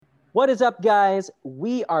What is up, guys?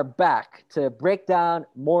 We are back to break down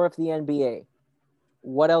more of the NBA.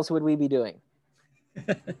 What else would we be doing?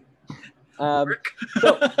 Work.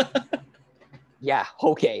 So, yeah,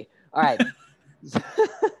 okay. All right.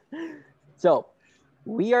 So,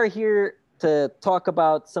 we are here to talk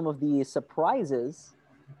about some of the surprises,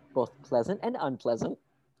 both pleasant and unpleasant,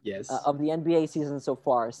 Yes. of the NBA season so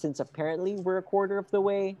far, since apparently we're a quarter of the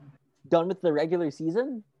way done with the regular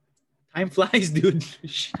season. Time flies, dude.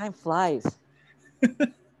 Time flies.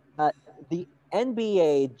 The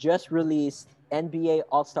NBA just released NBA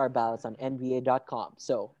All-Star ballots on NBA.com.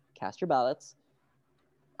 So cast your ballots.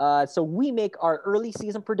 So we make our early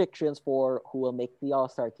season predictions for who will make the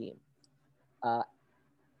All-Star team.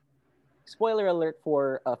 Spoiler alert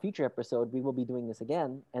for a future episode, we will be doing this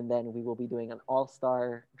again, and then we will be doing an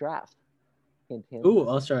All-Star draft. Hint, hint. Ooh,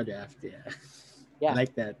 All-Star draft. Yeah. I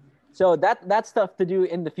like that. So that's stuff to do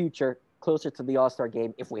in the future, closer to the All-Star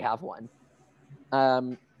game, if we have one.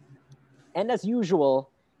 And as usual,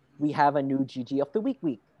 we have a new GG of the week,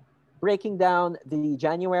 breaking down the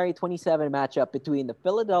January 27 matchup between the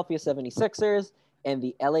Philadelphia 76ers and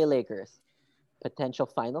the LA Lakers. Potential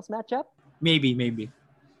finals matchup? Maybe.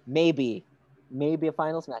 Maybe a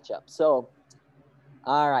finals matchup. So,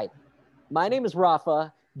 all right. My name is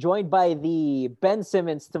Rafa, joined by the Ben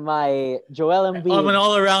Simmons to my Joel Embiid. I'm an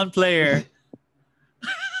all-around player.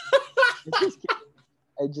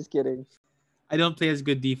 I'm just kidding. I don't play as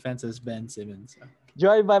good defense as Ben Simmons. So.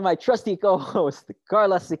 Joined by my trusty co-host,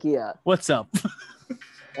 Carlos Sikia. What's up?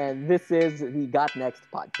 And this is the Got Next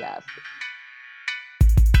podcast.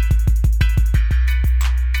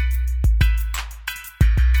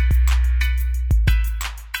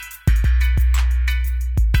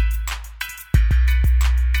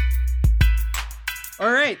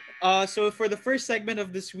 All right. So for the first segment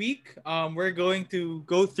of this week, we're going to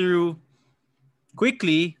go through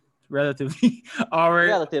relatively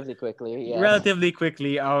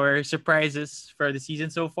quickly our surprises for the season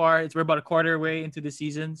so far. We're about a quarter way into the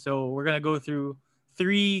season, so we're gonna go through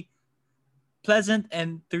 3 pleasant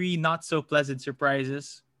and 3 not so pleasant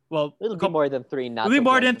surprises. Well, it'll be more than 3 not. It'll be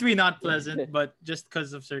more than 3 not pleasant, but just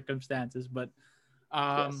because of circumstances. But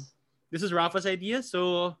yes. This is Rafa's idea,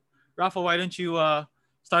 so Rafa, why don't you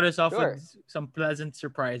start us off with some pleasant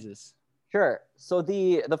surprises? Sure. So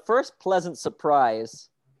the first pleasant surprise,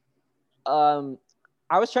 I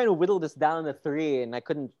was trying to whittle this down to 3 and I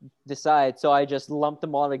couldn't decide, so I just lumped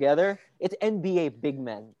them all together. It's NBA big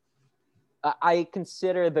men. I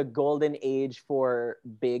consider the golden age for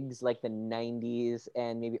bigs like the 90s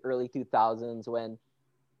and maybe early 2000s, when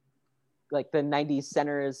like the 90s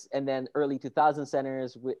centers and then early 2000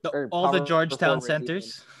 centers with all the Georgetown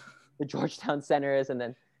centers. The Georgetown centers, and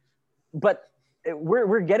then but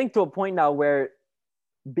we're getting to a point now where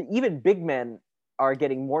even big men are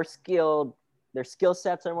getting more skilled. Their skill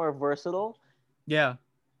sets are more versatile. Yeah.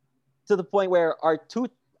 To the point where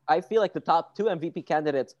I feel like the top 2 MVP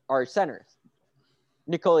candidates are centers,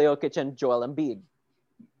 Nikola Jokic and Joel Embiid.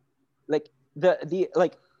 Like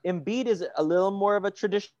like Embiid is a little more of a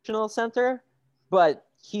traditional center, but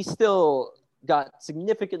he still got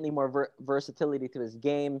significantly more versatility to his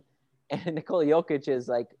game. And Nikola Jokic is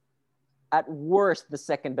like, at worst, the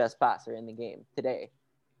second best passer in the game today.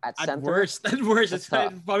 At worst, it's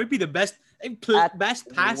probably the best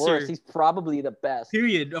passer. Worst, he's probably the best.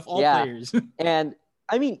 Period of all players. And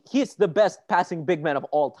I mean, he's the best passing big man of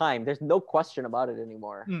all time. There's no question about it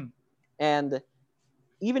anymore. And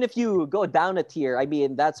even if you go down a tier, I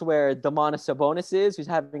mean, that's where Domantas Sabonis is, who's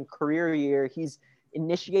having career year. He's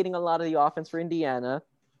initiating a lot of the offense for Indiana.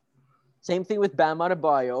 Same thing with Bam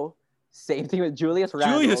Adebayo. Same thing with Julius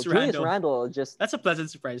Randle. Julius Randle just... That's a pleasant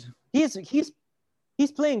surprise. He's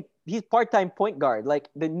part-time point guard. Like,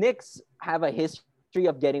 the Knicks have a history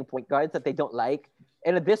of getting point guards that they don't like.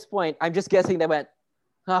 And at this point, I'm just guessing they went,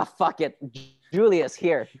 fuck it. Julius,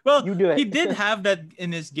 here. Well, you do it. He did have that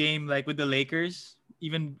in his game, like with the Lakers,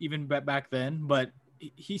 even back then. But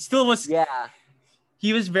he still was... Yeah.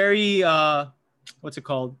 He was very... what's it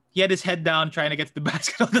called? He had his head down trying to get to the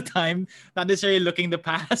basket all the time, not necessarily looking to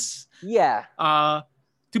pass. Yeah.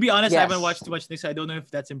 To be honest, I haven't watched too much Knicks. I don't know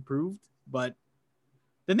if that's improved, but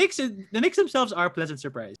the Knicks themselves are a pleasant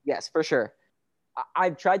surprise. Yes, for sure.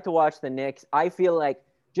 I've tried to watch the Knicks. I feel like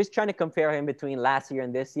just trying to compare him between last year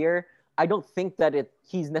and this year, I don't think that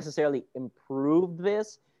he's necessarily improved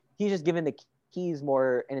this. He's just given the keys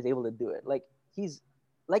more and is able to do it. Like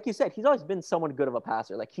you said, he's always been somewhat good of a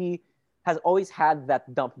passer. Like he has always had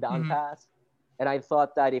that dump down pass. And I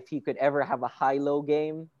thought that if he could ever have a high-low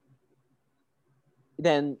game,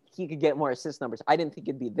 then he could get more assist numbers. I didn't think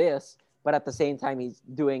it'd be this, but at the same time, he's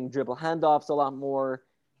doing dribble handoffs a lot more.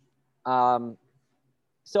 Um,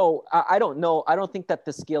 so I don't know. I don't think that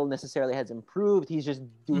the skill necessarily has improved. He's just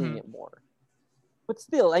doing it more. But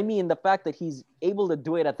still, I mean, the fact that he's able to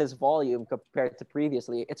do it at this volume compared to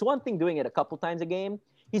previously, it's one thing doing it a couple times a game.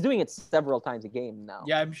 He's doing it several times a game now.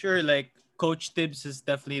 Yeah, I'm sure like Coach Tibbs has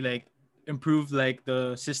definitely like improved like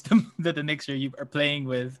the system that the Knicks are playing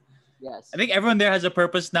with. Yes. I think everyone there has a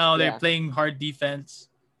purpose now. Yeah. They're playing hard defense.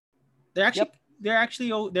 They're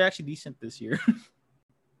actually decent this year.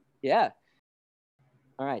 Yeah.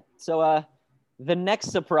 All right. So the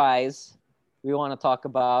next surprise we want to talk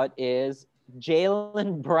about is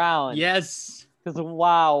Jaylen Brown. Yes. Because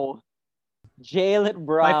wow, Jaylen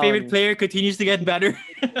Brown. My favorite player continues to get better.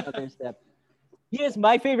 Another step. He is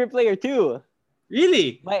my favorite player too.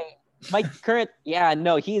 Really? My current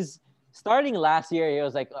he's starting last year. He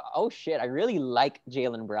was like, oh shit, I really like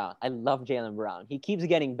Jaylen Brown. I love Jaylen Brown. He keeps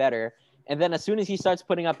getting better. And then as soon as he starts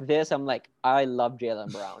putting up this, I'm like, I love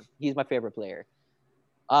Jaylen Brown. He's my favorite player.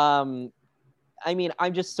 I mean,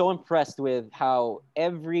 I'm just so impressed with how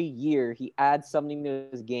every year he adds something to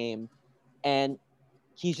his game, and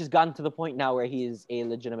he's just gotten to the point now where he is a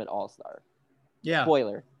legitimate all-star. Yeah.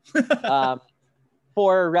 Spoiler.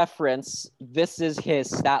 For reference, this is his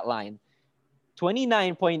stat line.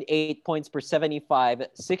 29.8 points per 75,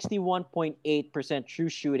 61.8% true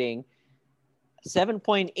shooting,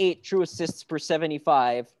 7.8 true assists per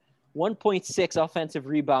 75, 1.6 offensive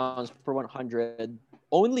rebounds per 100,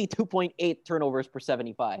 only 2.8 turnovers per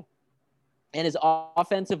 75. And his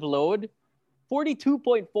offensive load,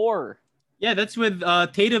 42.4. Yeah, that's with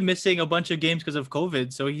Tatum missing a bunch of games because of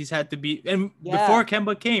COVID. So he's had to be before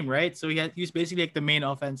Kemba came, right? So he was basically like the main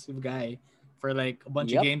offensive guy for like a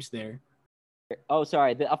bunch of games there. Oh,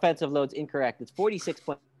 sorry. The offensive load's incorrect. It's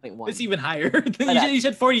 46.1. It's even higher. You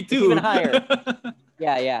said 42. It's even higher.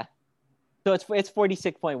 Yeah. So it's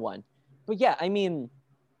 46.1. But yeah, I mean,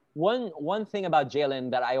 one thing about Jaylen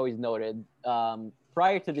that I always noted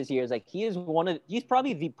prior to this year is like he's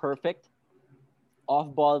probably the perfect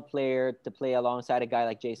off-ball player to play alongside a guy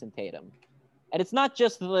like Jason Tatum. And it's not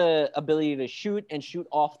just the ability to shoot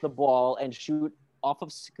off the ball and shoot off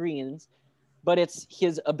of screens, but it's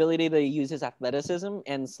his ability to use his athleticism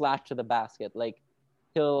and slash to the basket. Like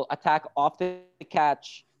he'll attack off the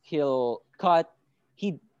catch, he'll cut,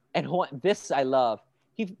 this I love.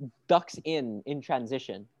 He ducks in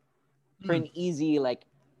transition for an easy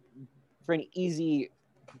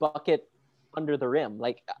bucket under the rim.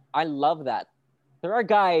 Like I love that. There are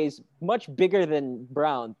guys much bigger than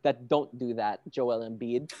Brown that don't do that, Joel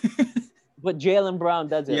Embiid. But Jaylen Brown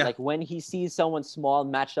does it. Yeah. Like when he sees someone small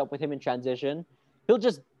matched up with him in transition, he'll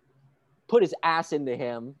just put his ass into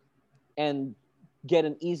him and get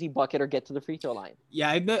an easy bucket or get to the free throw line.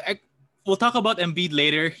 Yeah, we'll talk about Embiid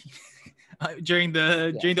later during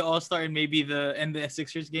the All-Star and maybe the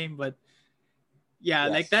Sixers game. But yeah,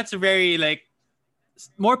 like that's a very like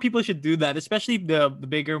more people should do that, especially the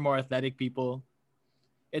bigger, more athletic people.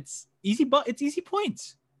 It's easy, but it's easy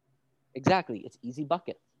points. Exactly, it's easy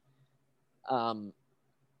bucket. And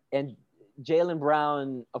Jaylen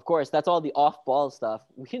Brown, of course, that's all the off-ball stuff.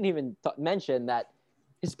 We didn't even mention that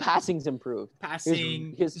his passing's improved.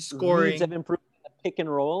 His scoring have improved in the pick and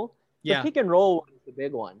roll. The pick and roll is the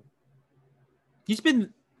big one. He's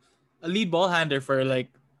been a lead ball handler for like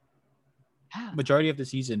majority of the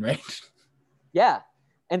season, right? Yeah,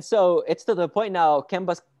 and so it's to the point now.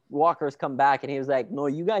 Kemba Walker's come back, and he was like, "No,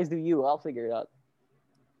 you guys do you. I'll figure it out."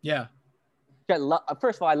 Yeah.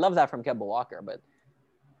 First of all, I love that from Kemba Walker, but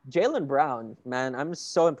Jaylen Brown, man, I'm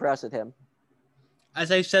so impressed with him. As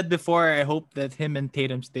I said before, I hope that him and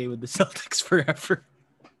Tatum stay with the Celtics forever.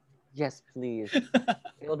 Yes, please.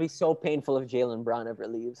 It'll be so painful if Jaylen Brown ever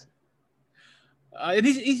leaves.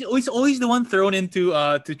 He's always the one thrown into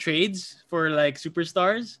to trades for like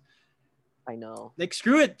superstars. I know. Like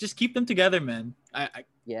screw it, just keep them together, man.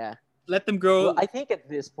 Yeah. Let them grow. Well, I think at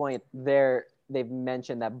this point they've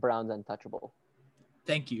mentioned that Brown's untouchable.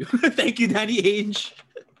 Thank you. Thank you, Danny Ainge.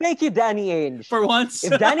 Thank you, Danny Ainge. For once.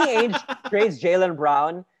 If Danny Ainge trades Jaylen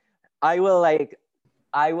Brown, I will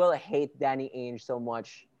hate Danny Ainge so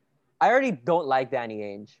much. I already don't like Danny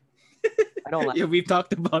Ainge. I don't like. Yeah, we've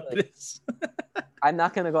talked about this. I'm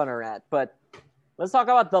not gonna go on a rant, but let's talk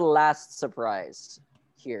about the last surprise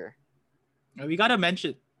here. We gotta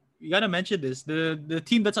mention this. The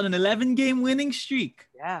team that's on an 11-game winning streak.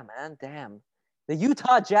 Yeah, man. Damn. The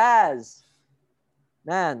Utah Jazz.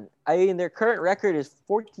 Man, I mean their current record is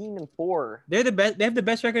 14-4. They're the best. They have the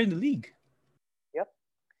best record in the league. Yep.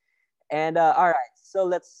 And all right, so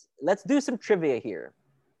let's do some trivia here,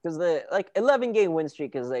 because the 11-game win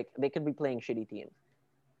streak is like they could be playing shitty teams.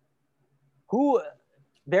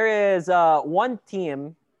 There is one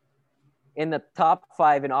team in the top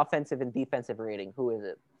 5 in offensive and defensive rating. Who is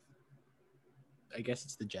it? I guess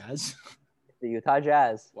it's the Jazz. The Utah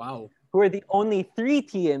Jazz. Wow. Who are the only 3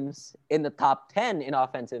 teams in the top 10 in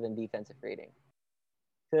offensive and defensive rating.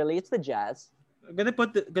 Clearly, it's the Jazz. I'm gonna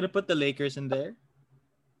put the Lakers in there.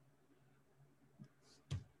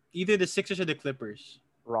 Either the Sixers or the Clippers.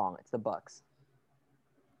 Wrong. It's the Bucks.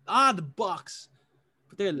 The Bucks.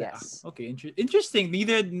 But they're yes. Okay, interesting.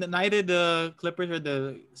 Neither the Clippers or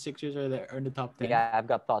the Sixers are in the top 10. Yeah, I've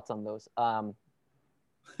got thoughts on those.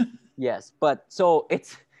 Yes, but so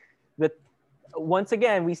it's once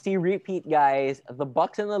again we see repeat guys, the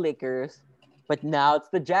Bucks and the Lakers, but now it's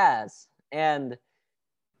the Jazz. And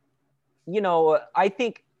I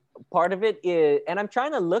think part of it is, and I'm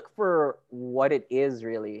trying to look for what it is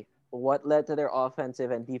really, what led to their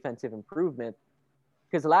offensive and defensive improvement.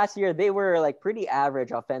 Because last year they were like pretty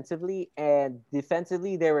average offensively, and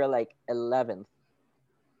defensively they were like 11th.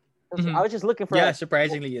 Mm-hmm. I was just looking for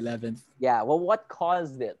surprisingly 11th. Yeah, well, what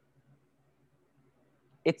caused it?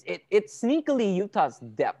 It's sneakily Utah's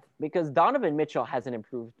depth, because Donovan Mitchell hasn't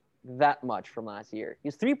improved that much from last year.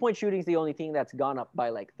 His 3-point shooting is the only thing that's gone up by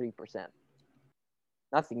like 3%.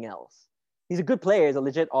 Nothing else. He's a good player. He's a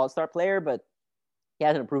legit all-star player, but he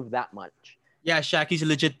hasn't improved that much. Yeah, Shaq, he's a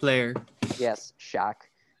legit player. Yes, Shaq.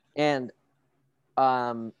 And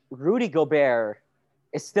Rudy Gobert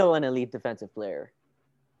is still an elite defensive player.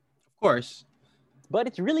 Of course. But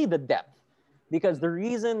it's really the depth. Because the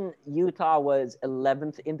reason Utah was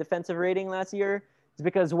 11th in defensive rating last year is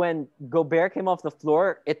because when Gobert came off the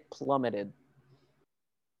floor, it plummeted.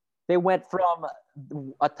 They went from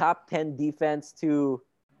a top 10 defense to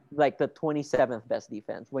like the 27th best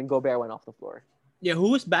defense when Gobert went off the floor. Yeah,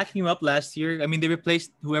 who was backing him up last year? I mean, they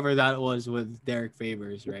replaced whoever that was with Derek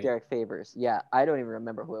Favors, right? Derek Favors. Yeah, I don't even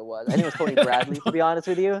remember who it was. I think it was Tony Bradley, to be honest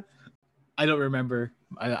with you. I don't remember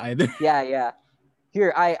either. Yeah.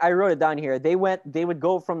 Here, I wrote it down here. They would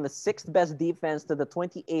go from the 6th best defense to the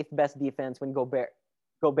 28th best defense when Gobert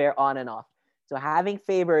on and off. So having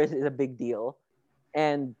Favors is a big deal.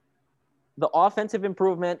 And the offensive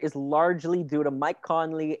improvement is largely due to Mike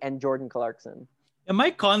Conley and Jordan Clarkson. And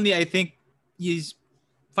Mike Conley, I think he's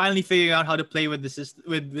finally figuring out how to play with the system,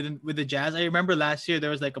 with the Jazz. I remember last year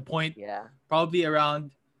there was like a point, probably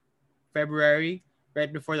around February,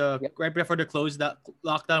 right before the close that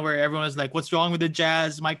lockdown, where everyone was like, "What's wrong with the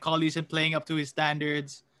Jazz? Mike Conley isn't playing up to his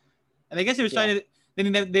standards." And I guess he was trying to.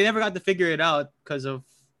 They never got to figure it out because of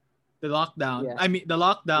the lockdown. Yeah. I mean, the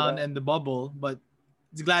lockdown and the bubble. But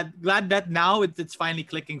it's glad that now it's finally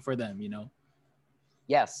clicking for them.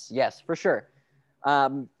 Yes, for sure.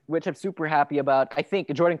 Which I'm super happy about. I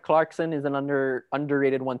think Jordan Clarkson is an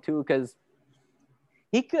underrated one too, because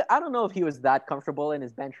he could. I don't know if he was that comfortable in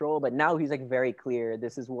his bench role, but now he's like very clear.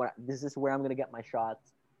 This is where I'm gonna get my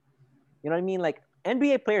shots. You know what I mean? Like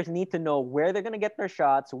NBA players need to know where they're gonna get their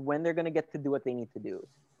shots, when they're gonna get to do what they need to do.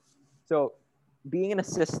 So being in a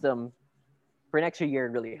system for an extra year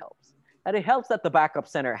really helps. And it helps that the backup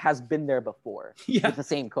center has been there before with the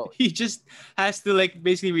same coach. He just has to like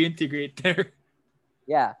basically reintegrate there.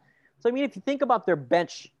 Yeah. So, I mean, if you think about their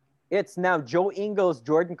bench, it's now Joe Ingles,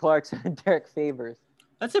 Jordan Clarkson, and Derek Favors.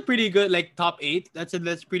 That's a pretty good, like, top 8. That's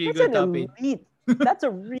pretty good top 8. That's a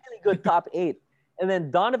really good top 8. And then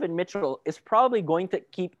Donovan Mitchell is probably going to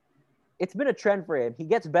keep – it's been a trend for him. He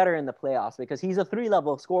gets better in the playoffs because he's a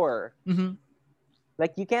 3-level scorer. Mm-hmm.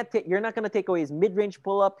 Like, you're not going to take away his mid-range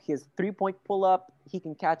pull-up, his 3-point pull-up. He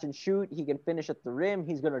can catch and shoot. He can finish at the rim.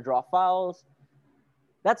 He's going to draw fouls.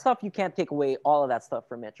 That stuff, you can't take away all of that stuff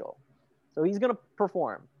from Mitchell. So he's going to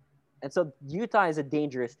perform. And so Utah is a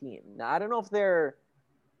dangerous team. Now, I don't know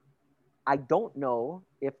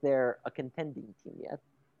if they're a contending team yet.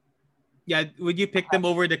 Yeah, would you pick them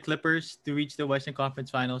over the Clippers to reach the Western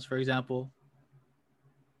Conference Finals, for example?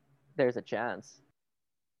 There's a chance.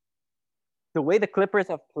 The way the Clippers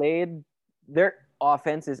have played, their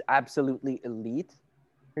offense is absolutely elite.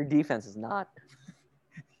 Their defense is not.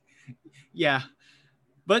 Yeah.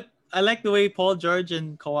 But I like the way Paul George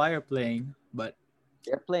and Kawhi are playing, but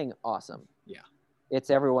they're playing awesome. Yeah. It's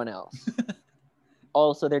everyone else.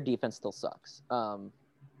 Also, their defense still sucks.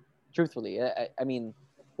 Truthfully, I mean,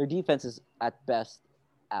 their defense is at best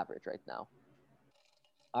average right now.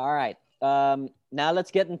 All right. Now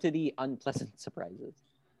let's get into the unpleasant surprises.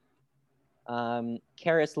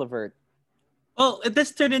 Karis LeVert. Well,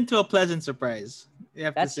 this turned into a pleasant surprise. You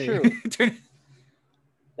have That's to say. True.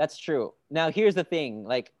 That's true. Now, here's the thing.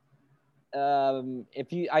 Like,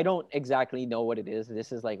 I don't exactly know what it is.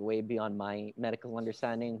 This is like way beyond my medical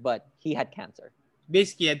understanding, but he had cancer.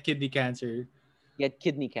 Basically, he had kidney cancer. He had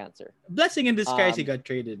kidney cancer. Blessing in disguise, he got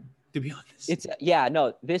traded. to be honest.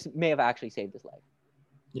 This may have actually saved his life.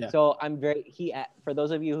 Yeah. So for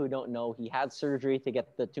those of you who don't know, he had surgery to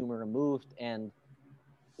get the tumor removed, and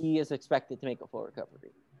he is expected to make a full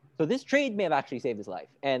recovery. So this trade may have actually saved his life,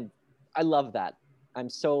 and I love that. I'm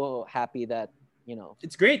so happy that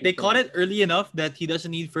it's great. They caught it early enough that he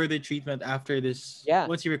doesn't need further treatment after this. Yeah.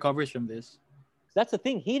 Once he recovers from this. That's the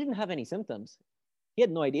thing. He didn't have any symptoms. He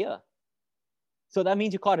had no idea. So that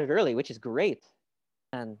means you caught it early, which is great.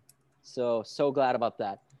 And so glad about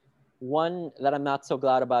that. One that I'm not so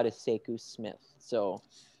glad about is Sekou Smith. So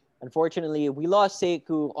unfortunately, we lost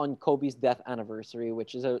Sekou on Kobe's death anniversary,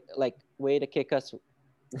 which is a way to kick us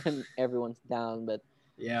when everyone's down. But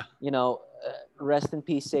yeah, rest in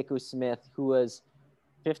peace, Sekou Smith, who was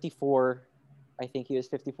 54. I think he was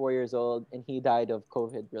 54 years old, and he died of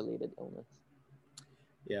COVID-related illness.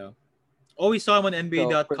 Yeah. Always saw him on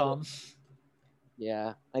NBA.com.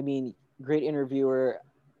 Yeah. I mean, great interviewer.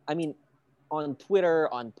 I mean, on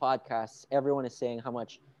Twitter, on podcasts, everyone is saying how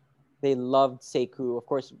much they loved Sekou. Of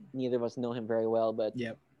course, neither of us know him very well, but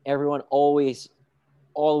everyone always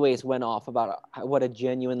went off about what a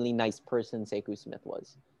genuinely nice person Sekou Smith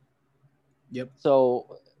was. Yep.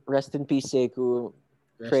 So rest in peace, Sekou.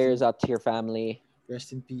 Prayers out to your family.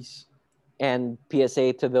 Rest in peace. And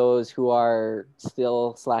PSA to those who are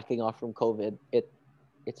still slacking off from COVID.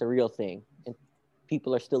 It's a real thing, and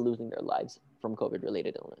people are still losing their lives from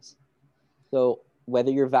COVID-related illness. So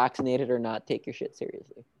whether you're vaccinated or not, take your shit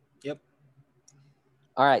seriously. Yep.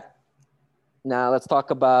 All right. Now let's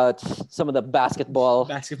talk about some of the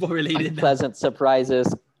basketball-related pleasant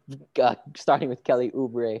surprises. Starting with Kelly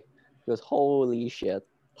Oubre. He goes, holy shit.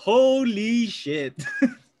 Holy shit.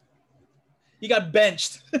 He got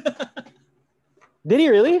benched. Did he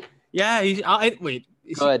really? Yeah. He's wait.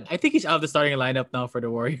 Good. I think he's out of the starting lineup now for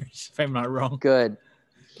the Warriors, if I'm not wrong. Good.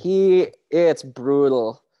 It's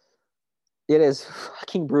brutal. It is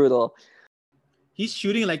fucking brutal. He's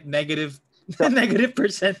shooting like negative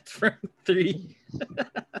percent from 3.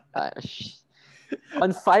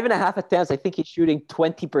 On 5.5 attempts, I think he's shooting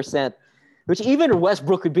 20%, which even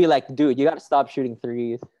Westbrook would be like, dude, you got to stop shooting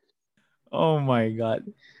threes. Oh my God.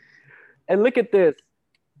 And look at this.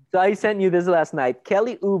 So I sent you this last night.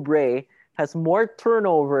 Kelly Oubre has more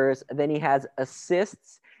turnovers than he has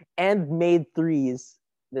assists and made threes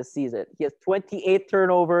this season. He has 28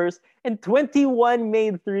 turnovers and 21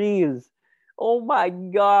 made threes. Oh my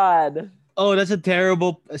God. Oh, that's a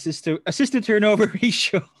terrible assist to turnover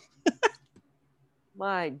ratio.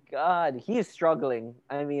 My God, he is struggling.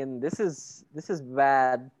 I mean, this is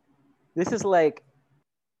bad. This is like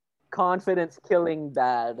confidence killing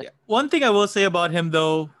bad. Yeah. One thing I will say about him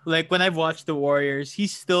though, like when I've watched the Warriors,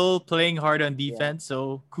 he's still playing hard on defense. Yeah.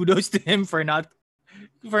 So kudos to him for not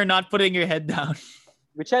putting your head down.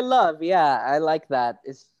 Which I love. Yeah, I like that.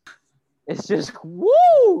 It's just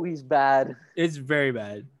woo, he's bad. It's very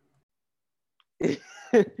bad. Do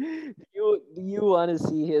you want to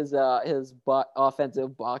see his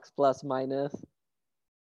offensive box plus minus?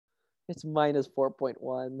 It's minus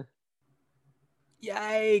 4.1.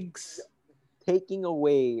 Yikes! Taking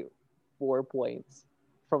away 4 points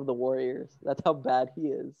from the Warriors. That's how bad he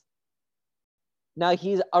is. Now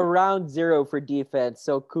he's around 0 for defense,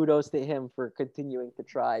 so kudos to him for continuing to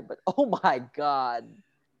try. But oh my God,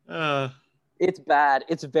 it's bad.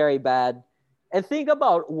 It's very bad. And think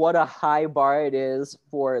about what a high bar it is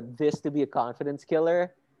for this to be a confidence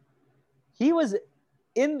killer. He was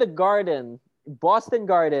in the Garden, Boston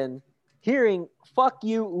Garden, hearing "fuck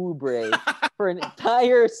you, Oubre" for an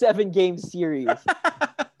entire 7-game series.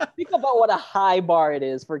 Think about what a high bar it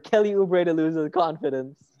is for Kelly Oubre to lose his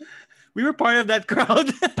confidence. We were part of that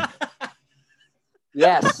crowd.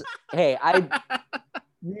 Yes. Hey,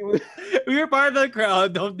 we were part of that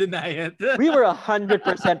crowd. Don't deny it. We were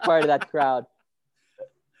 100% part of that crowd.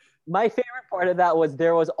 My favorite part of that was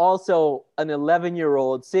there was also an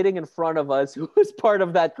 11-year-old sitting in front of us who was part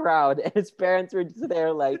of that crowd, and his parents were just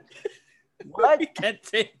there like, what? We can't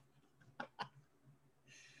say.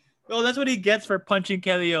 Well, that's what he gets for punching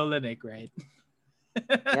Kelly Olynyk, right?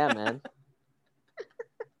 Yeah, man.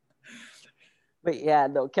 But yeah,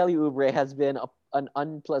 no, Kelly Oubre has been an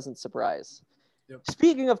unpleasant surprise. Yep.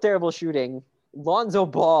 Speaking of terrible shooting, Lonzo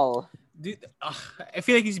Ball. Dude, I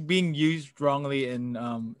feel like he's being used wrongly in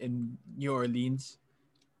New Orleans.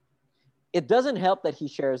 It doesn't help that he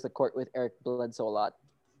shares the court with Eric Bledsoe a lot.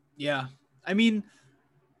 Yeah, I mean,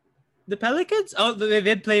 the Pelicans. Oh, they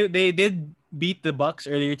did play. They did beat the Bucks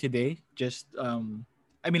earlier today.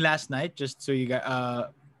 Last night. Just so you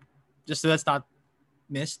got, just so that's not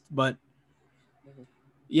missed. But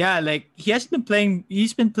yeah, like he has been playing.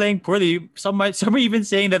 He's been playing poorly. Some are even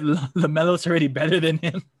saying that LaMelo's already better than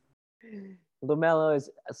him. LaMelo is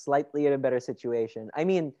slightly in a better situation. I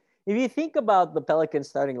mean, if you think about the Pelicans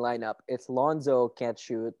starting lineup, it's Lonzo can't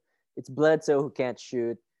shoot, it's Bledsoe who can't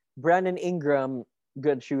shoot, Brandon Ingram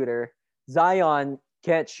good shooter, Zion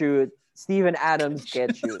can't shoot, Steven Adams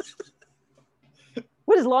can't shoot.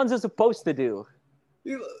 What is Lonzo supposed to do?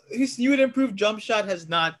 His new and improved jump shot has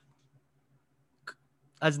not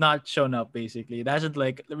shown up. Basically, it hasn't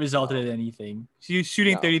like resulted in anything. He's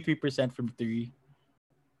shooting 33% from three.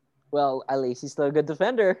 Well, at least he's still a good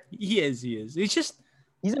defender. He is. He's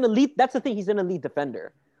an elite. That's the thing. He's an elite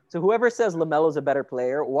defender. So whoever says LaMelo's a better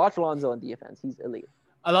player, watch Lonzo on defense. He's elite.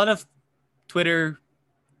 A lot of Twitter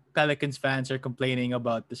Pelicans fans are complaining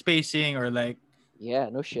about the spacing or like, yeah,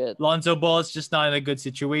 no shit. Lonzo Ball is just not in a good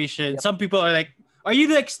situation. Yep. Some people are like, do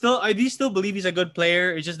you still believe he's a good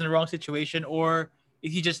player? It's just in the wrong situation, or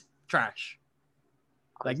is he just trash?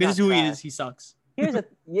 Like, this is who he is. He sucks.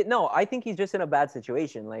 No, I think he's just in a bad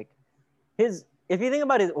situation. Like, if you think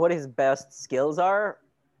about what his best skills are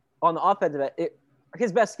on the offensive,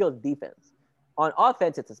 his best skill is defense. On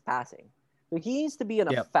offense, it's his passing. So he needs to be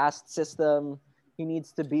in a fast system. He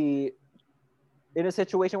needs to be in a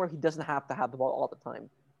situation where he doesn't have to have the ball all the time.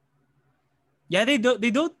 Yeah, they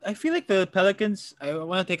don't. I feel like the Pelicans, I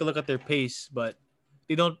want to take a look at their pace, but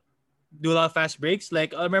they don't do a lot of fast breaks.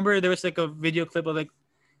 Like, I remember there was like a video clip of like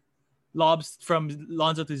lobs from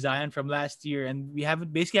Lonzo to Zion from last year, and we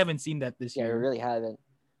haven't seen that this year. Yeah, we really haven't.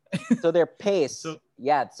 So their pace,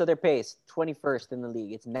 their pace, 21st in the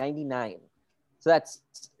league. It's 99. So that's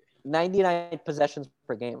 99 possessions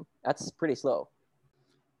per game. That's pretty slow.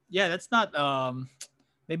 Yeah, that's not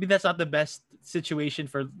maybe that's not the best situation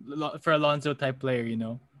for a Lonzo type player, you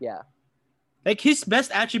know. Yeah. Like, his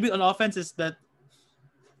best attribute on offense is that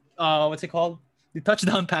what's it called? The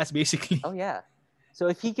touchdown pass, basically. Oh yeah. So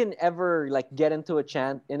if he can ever like get into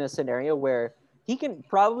in a scenario where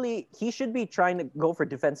he should be trying to go for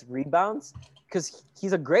defensive rebounds because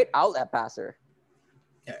he's a great outlet passer.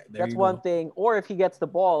 Yeah, that's one thing. Or if he gets the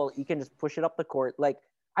ball, he can just push it up the court. Like,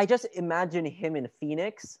 I just imagine him in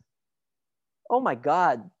Phoenix. Oh my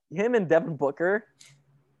God. Him and Devin Booker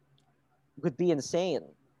would be insane.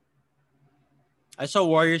 I saw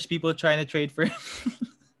Warriors people trying to trade for him.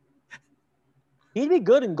 He'd be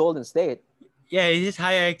good in Golden State. Yeah, he's just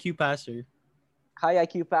high IQ passer. High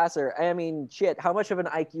IQ passer. I mean, shit, how much of an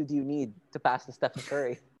IQ do you need to pass to Stephen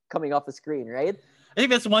Curry coming off the screen, right? I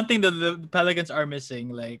think that's one thing that the Pelicans are missing.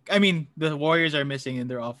 Like, I mean, the Warriors are missing in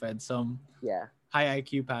their offense some high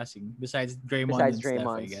IQ passing besides Draymond and Steph,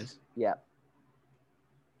 I guess. Yeah.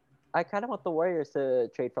 I kind of want the Warriors to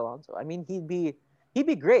trade for Lonzo. I mean, he'd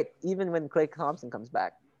be great even when Klay Thompson comes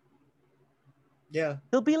back. Yeah.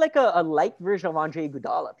 He'll be like a light version of Andre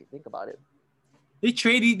Iguodala if you think about it. They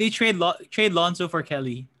trade Lonzo for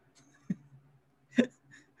Kelly.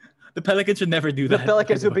 The Pelicans would never do that. The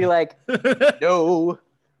Pelicans would be like, no.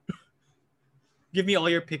 Give me all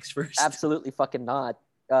your picks first. Absolutely fucking not.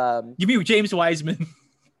 Give me James Wiseman.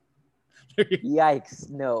 Yikes.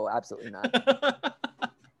 No, absolutely not.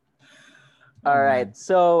 All right.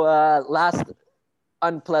 So last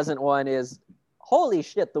unpleasant one is, holy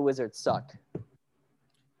shit, the Wizards suck.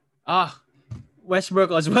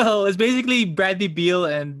 Westbrook as well. It's basically Bradley Beal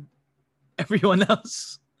and everyone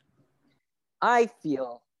else. I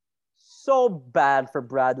feel so bad for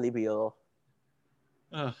Bradley Beal.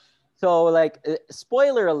 So, like,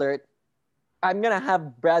 spoiler alert, I'm going to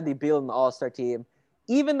have Bradley Beal in the All-Star team,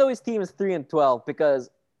 even though his team is 3-12, because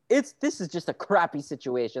this is just a crappy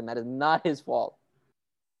situation. That is not his fault.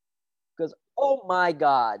 Because, oh my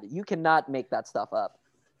God, you cannot make that stuff up.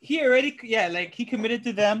 He committed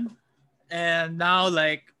to them, and now,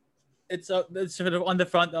 like, it's sort of on the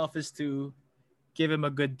front office to give him a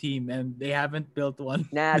good team, and they haven't built one.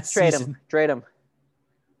 Nah, trade him.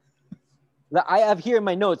 I have here in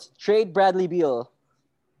my notes, trade Bradley Beal.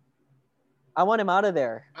 I want him out of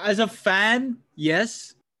there. As a fan,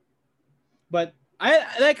 yes. But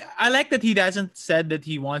I like that he hasn't said that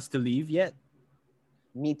he wants to leave yet.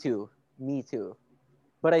 Me too.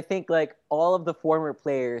 But I think like all of the former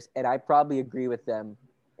players, and I probably agree with them,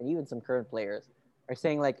 and even some current players, are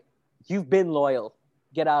saying like, you've been loyal.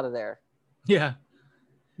 Get out of there. Yeah.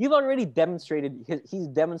 You've already demonstrated he's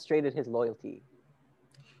demonstrated his loyalty.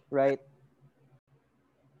 Right?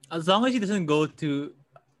 As long as he doesn't go to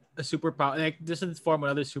a super power, like doesn't form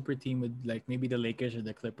another super team with like maybe the Lakers or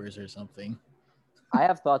the Clippers or something. I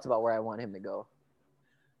have thoughts about where I want him to go.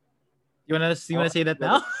 You wanna say that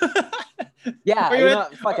now? Yeah,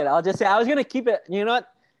 fuck it. I'll just say I was gonna keep it. You know what?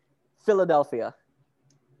 Philadelphia.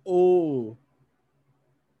 Oh.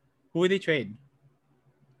 Who would they trade?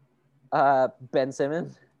 Ben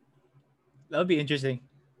Simmons. That would be interesting.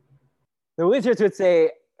 The Wizards would say,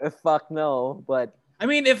 fuck no, but I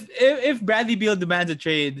mean, if Bradley Beal demands a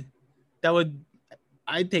trade,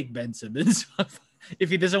 I'd take Ben Simmons if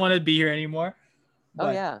he doesn't want to be here anymore. But,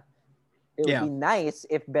 oh yeah. It would yeah. be nice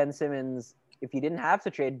if you didn't have to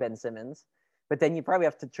trade Ben Simmons, but then you probably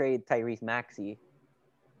have to trade Tyrese Maxey.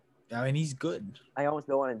 I mean, he's good. I almost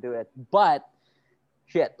don't want to do it, but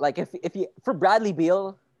shit, like if you for Bradley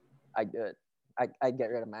Beal, I'd do it. I'd get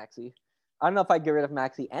rid of Maxey. I don't know if I'd get rid of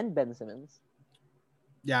Maxey and Ben Simmons.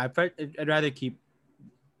 Yeah, I'd rather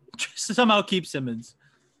somehow keep Simmons.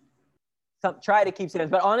 Try to keep Simmons,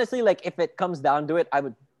 but honestly, like if it comes down to it,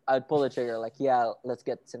 I'd pull the trigger. Like, yeah, let's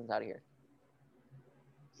get Simmons out of here.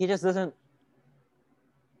 It just doesn't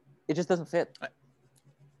fit.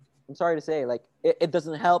 I'm sorry to say, like it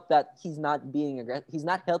doesn't help that he's not being aggressive. He's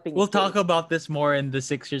not helping. We'll talk about this more in the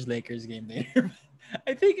Sixers-Lakers game later.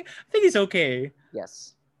 I think he's okay.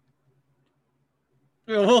 Yes.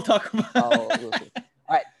 We'll talk about. We'll see. All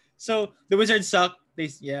right. So the Wizards suck.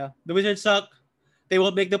 The Wizards suck. They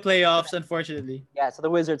won't make the playoffs, unfortunately. Yeah. So the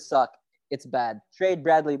Wizards suck. It's bad. Trade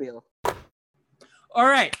Bradley Beal. All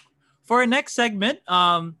right. For our next segment,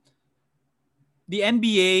 the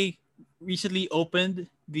NBA recently opened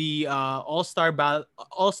the All-Star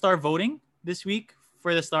voting this week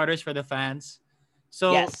for the starters for the fans.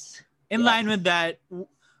 So yes. In line with that,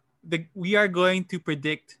 we are going to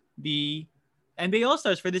predict the NBA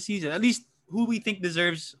All-Stars for the season, at least who we think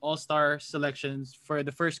deserves All-Star selections for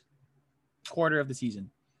the first quarter of the season.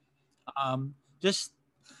 Just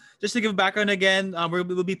to give background again,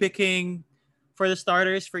 we'll be picking for the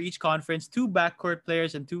starters for each conference 2 backcourt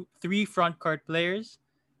players and 3 frontcourt players.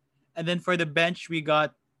 And then for the bench, we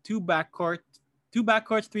got 2 backcourts, 3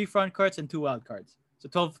 frontcourts, and 2 wildcards. So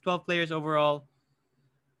 12 players overall.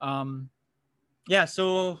 Yeah,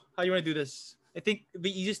 so how do you want to do this? I think it'd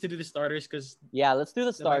be easiest to do the starters because... Yeah, let's do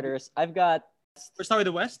the starters. I've got... Let's start with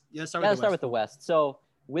the West? Yeah, let's start with the West. So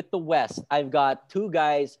with the West, I've got 2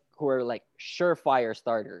 guys who are like surefire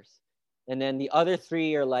starters. And then the other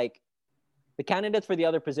 3 are like... The candidates for the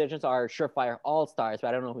other positions are surefire all-stars, but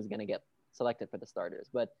I don't know who's going to get selected for the starters.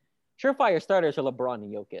 But surefire starters are LeBron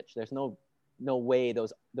and Jokic. There's no way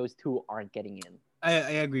those 2 aren't getting in. I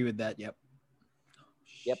agree with that, yep.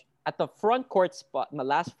 Yep. At the front court spot, my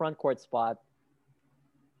last front court spot,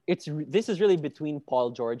 this is really between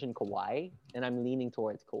Paul George and Kawhi, and I'm leaning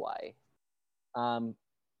towards Kawhi.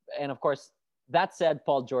 And of course, that said,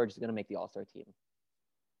 Paul George is going to make the All-Star team,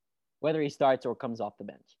 whether he starts or comes off the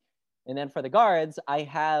bench. And then for the guards, I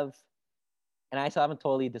still haven't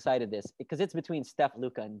totally decided this because it's between Steph,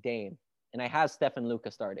 Luka, and Dame, and I have Steph and Luka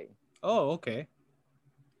starting. Oh, okay.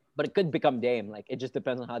 But it could become Dame. Like it just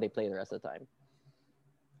depends on how they play the rest of the time.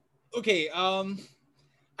 Okay.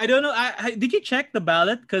 I don't know. Did you check the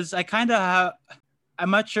ballot? Because I kind of have. I'm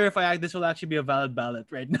not sure if this will actually be a valid ballot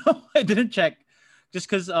right now. I didn't check, just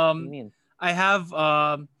because I have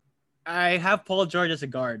Paul George as a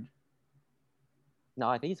guard. No,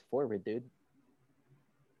 I think he's forward, dude.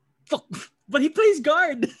 But he plays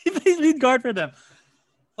guard. He plays lead guard for them.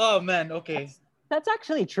 Oh man. Okay. That's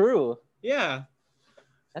actually true. Yeah.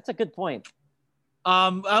 That's a good point.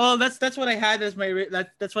 Well, that's what I had as my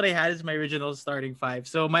original starting 5.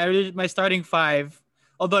 So my starting 5,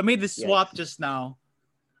 although I made this swap just now,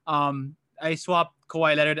 I swapped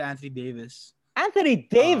Kawhi Leonard to Anthony Davis. Anthony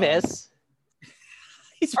Davis?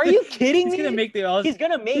 Are you kidding me? He's gonna make the All. He's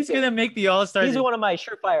gonna make the All-Star. He's one of my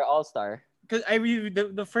surefire All-Star. Because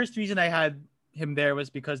the first reason I had him there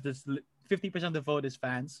was because this 50% of the vote is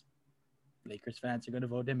fans. Lakers fans are gonna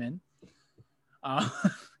vote him in.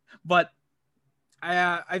 But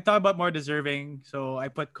I thought about more deserving, so I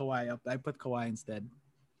put Kawhi up. I put Kawhi instead.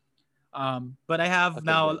 But I have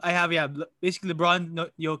basically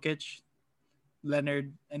LeBron, Jokic,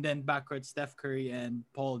 Leonard, and then backcourt Steph Curry and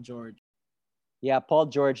Paul George. Yeah, Paul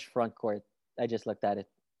George front court. I just looked at it.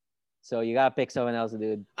 So you gotta pick someone else,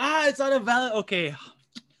 dude. It's not a valid. Okay,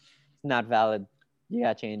 it's not valid. You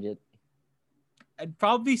gotta change it. I'd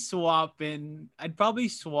probably swap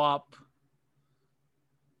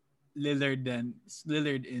Lillard in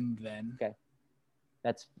then. Okay.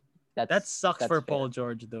 That sucks for fair. Paul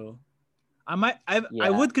George though. I Yeah,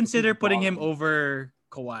 would consider putting him over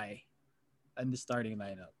Kawhi in the starting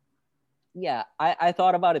lineup. Yeah, I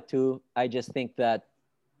thought about it too. I just think that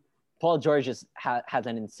Paul George has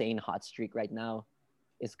an insane hot streak right now.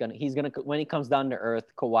 He's gonna when he comes down to earth,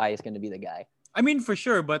 Kawhi is gonna be the guy. I mean, for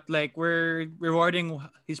sure, but like we're rewarding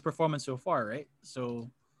his performance so far, right? So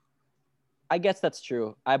I guess that's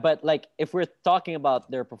true. But like if we're talking about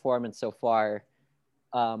their performance so far,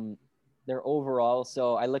 their overall.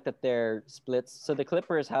 So I looked at their splits. So the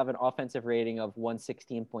Clippers have an offensive rating of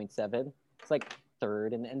 116.7, It's like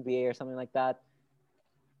third in the NBA or something like that.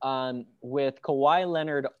 With Kawhi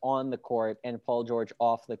Leonard on the court and Paul George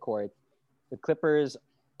off the court, the Clippers'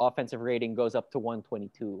 offensive rating goes up to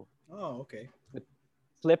 122. Oh, okay.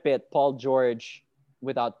 Flip it, Paul George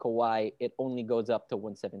without Kawhi, it only goes up to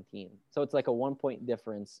 117. So it's like a 1 point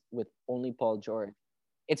difference with only Paul George.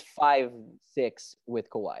 It's 5-6 with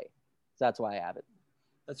Kawhi. So that's why I have it.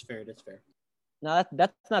 That's fair. Now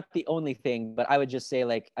that's not the only thing, but I would just say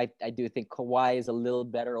like I do think Kawhi is a little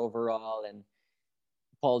better overall, and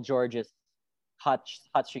Paul George's hot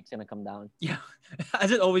streak's gonna come down. Yeah, as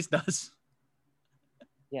it always does.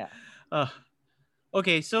 Yeah.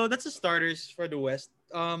 Okay, so that's the starters for the West.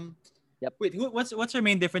 Yep. Wait, what's our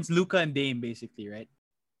main difference? Luka and Dame, basically, right?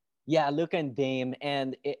 Yeah, Luka and Dame,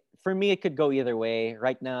 and for me it could go either way.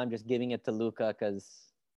 Right now, I'm just giving it to Luka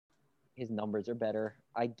because his numbers are better.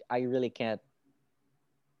 I really can't.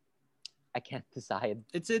 I can't decide.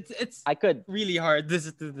 It's I could really hard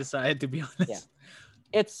to decide, to be honest.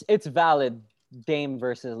 Yeah, it's valid. Dame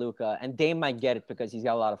versus Luka, and Dame might get it because he's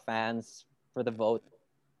got a lot of fans for the vote.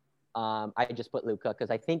 I just put Luka because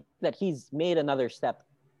I think that he's made another step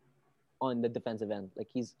on the defensive end. Like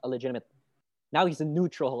he's a legitimate. Now he's a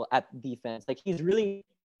neutral at defense. Like he's really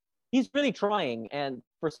trying. And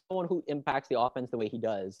for someone who impacts the offense the way he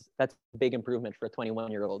does, that's a big improvement for a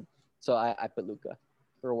 21-year-old. So I put Luka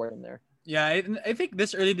to reward him there. Yeah, I think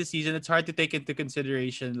this early this season, it's hard to take into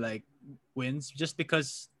consideration like wins just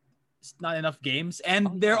because it's not enough games,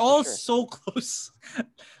 and they're all so close.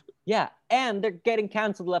 Yeah, and they're getting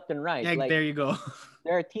canceled left and right. Yeah, like, there you go.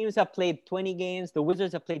 There are teams that have played 20 games. The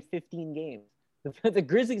Wizards have played 15 games. The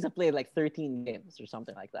Grizzlies have played like 13 games or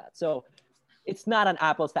something like that. So it's not an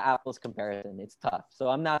apples to apples comparison. It's tough. So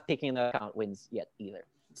I'm not taking into account wins yet either.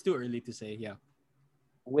 It's too early to say. Yeah,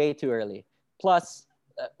 way too early. Plus,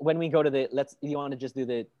 when we go to you want to just do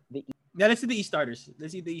the yeah, let's do the East starters.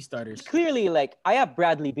 Let's see the East starters. Clearly, like I have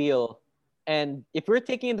Bradley Beal, and if we're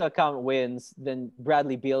taking into account wins, then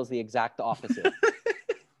Bradley Beal's the exact opposite.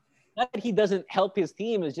 Not that he doesn't help his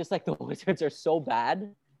team, it's just like the Wizards are so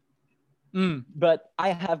bad. But I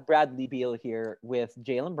have Bradley Beal here with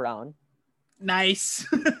Jaylen Brown. Nice.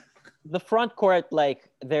 The front court, like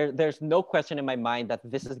there's no question in my mind that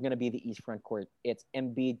this is going to be the East front court. It's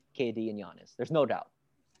Embiid, KD, and Giannis. There's no doubt.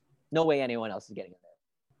 No way anyone else is getting in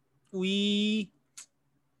there. We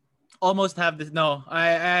almost have this. No,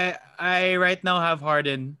 I right now have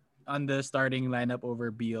Harden on the starting lineup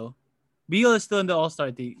over Beal. Beal is still in the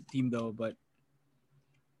All-Star team though, but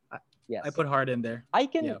yes, I put Harden there. I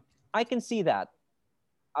can see that.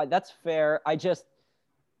 That's fair.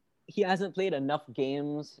 He hasn't played enough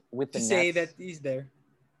games with the Nets say that he's there.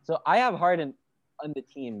 So I have Harden on the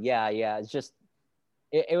team. Yeah. It's just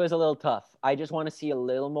it was a little tough. I just want to see a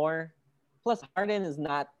little more. Plus, Harden is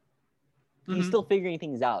not. He's still figuring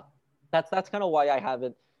things out. That's kind of why I have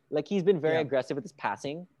it. Like he's been very aggressive with his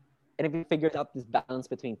passing, and if he figures out this balance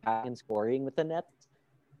between passing and scoring with the Nets,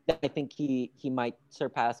 then I think he might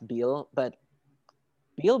surpass Beal. But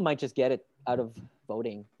Beal might just get it out of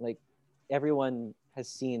voting. Like everyone has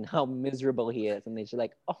seen how miserable he is, and they're just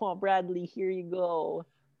like, "Oh, Bradley, here you go."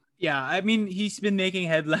 Yeah, I mean, he's been making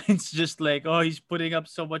headlines just like, "Oh, he's putting up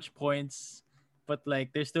so much points, but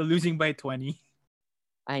like they're still losing by 20."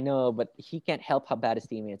 I know, but he can't help how bad his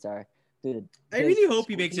teammates are, dude. I really hope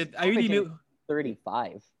he makes it. I really do.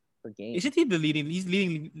 35 per game. Isn't he the leading? He's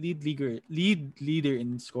lead leader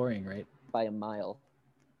in scoring, right? By a mile.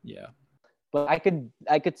 Yeah. But I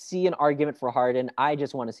could see an argument for Harden. I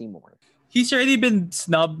just want to see more. He's already been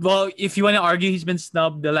snubbed. Well, if you want to argue, he's been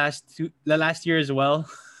snubbed the last year as well.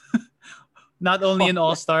 Not only in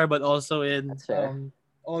All-Star, but also in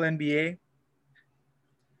All-NBA.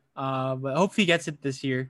 But I hope he gets it this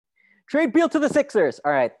year. Trade Beal to the Sixers.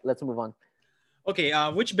 All right, let's move on. Okay,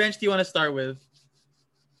 which bench do you want to start with?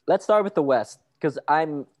 Let's start with the West because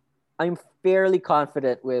I'm fairly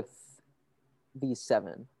confident with these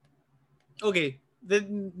 7. Okay,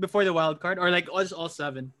 then before the wild card or like all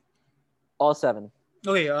 7? All 7.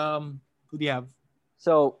 Okay, who do you have?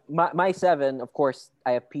 So my 7, of course,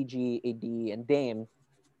 I have PG, AD, and Dame.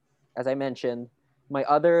 As I mentioned, my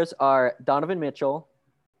others are Donovan Mitchell,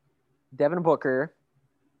 Devin Booker,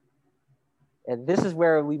 and this is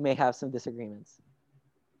where we may have some disagreements.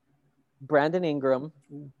 Brandon Ingram,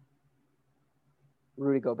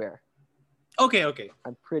 Rudy Gobert. Okay.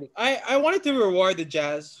 I'm pretty. I wanted to reward the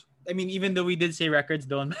Jazz. I mean, even though we did say records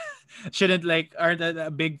aren't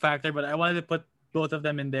a big factor, but I wanted to put both of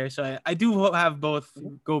them in there. So I do have both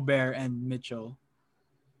Gobert and Mitchell.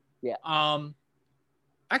 Yeah.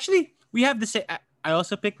 Actually, we have the same. I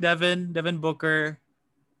also picked Devin Booker,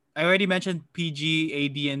 I already mentioned PG,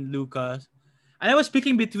 AD, and Luca. And I was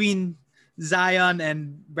picking between Zion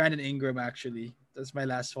and Brandon Ingram, actually. That's my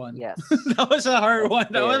last one. Yes, That was a hard that's one.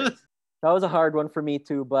 fair. That was a hard one for me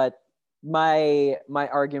too, but my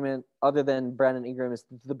argument, other than Brandon Ingram, is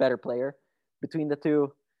the better player between the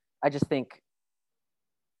two. I just think,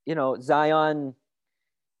 Zion.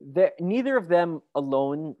 Neither of them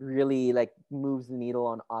alone really like moves the needle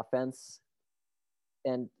on offense,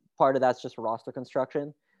 and part of that's just roster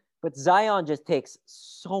construction. But Zion just takes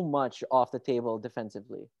so much off the table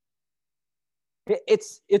defensively.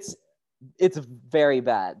 It's very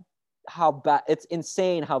bad. How bad? It's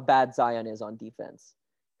insane how bad Zion is on defense.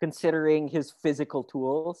 Considering his physical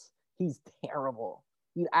tools, he's terrible.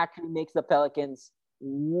 He actually makes the Pelicans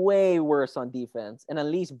way worse on defense, and at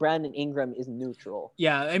least Brandon Ingram is neutral.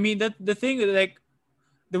 Yeah, I mean the thing, like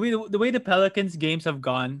the way the Pelicans games have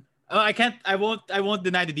gone. I won't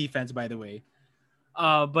deny the defense, by the way.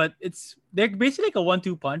 But they're basically like a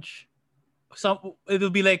 1-2 punch. Some it'll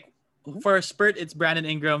be like for a spurt it's Brandon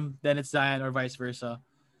Ingram, then it's Zion, or vice versa.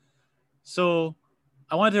 So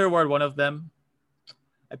I wanted to reward one of them.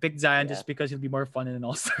 I picked Zion Yeah. just because he'll be more fun in an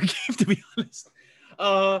All-Star game, to be honest.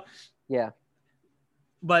 Uh, Yeah.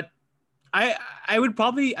 but I would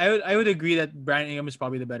agree that Brandon Ingram is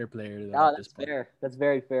probably the better player though, at this That's point. fair. That's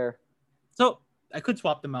very fair. So I could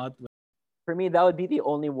swap them out. For me, that would be the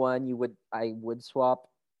only one I would swap.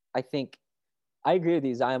 I think I agree with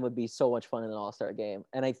you. Zion would be so much fun in an All-Star game,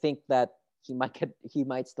 and I think that he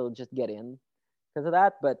might still just get in because of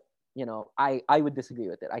that. But I would disagree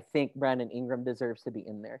with it. I think Brandon Ingram deserves to be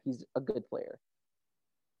in there. He's a good player.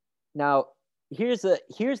 Now, here's the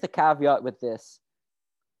caveat with this.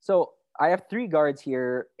 So I have 3 guards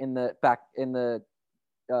here in the back in the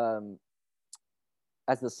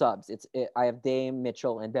as the subs. I have Dame,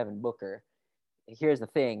 Mitchell, and Devin Booker. Here's the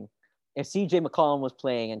thing: if CJ McCollum was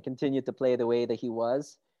playing and continued to play the way that he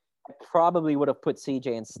was, I probably would have put CJ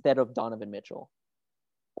instead of Donovan Mitchell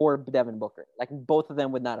or Devin Booker. Like both of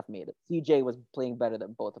them would not have made it. CJ was playing better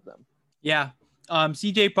than both of them, Yeah.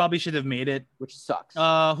 CJ probably should have made it. which sucks.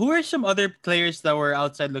 Who are some other players that were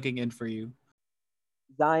outside looking in for you?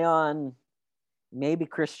 Zion, maybe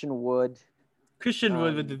Christian Wood. Christian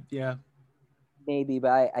Wood with yeah. Maybe,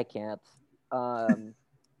 but I can't.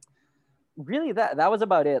 Really, that was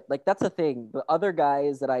about it. Like that's the thing. The other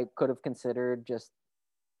guys that I could have considered just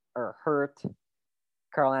are hurt.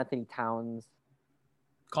 Karl Anthony Towns.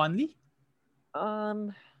 Conley? I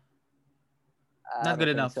Not don't good think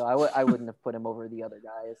enough. So I wouldn't have put him over the other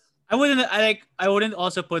guys. I wouldn't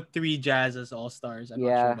also put 3 Jazz as all stars. I'm not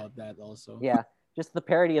sure about that also. Yeah, just the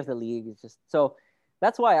parity of the league is just so.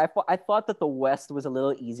 That's why I thought that the West was a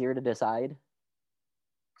little easier to decide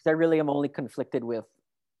because I really am only conflicted with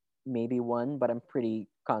maybe one, but I'm pretty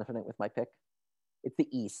confident with my pick. It's the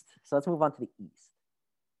East. So let's move on to the East.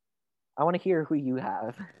 I want to hear who you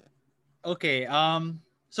have. Okay.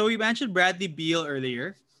 So we mentioned Bradley Beal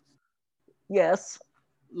earlier. Yes.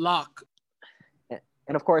 Lock.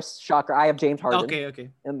 And of course, shocker, I have James Harden Okay.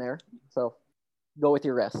 in there. So go with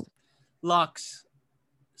your rest. Locks.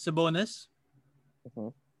 Sabonis. Mm-hmm.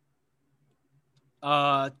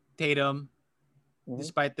 Tatum. Mm-hmm.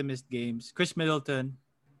 Despite the missed games. Chris Middleton.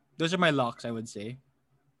 Those are my locks, I would say.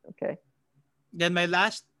 Okay. Then my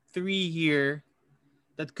last 3 here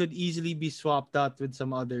that could easily be swapped out with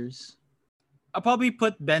some others. I'll probably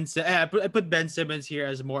put I put Ben Simmons here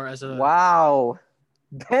as a wow.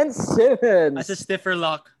 Ben Simmons as a stiffer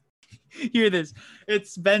lock. Hear this.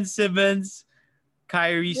 It's Ben Simmons,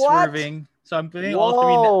 Kyrie swerving. So I'm putting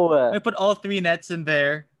I put all 3 nets in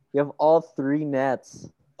there. You have all 3 nets.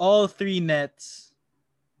 All 3 nets.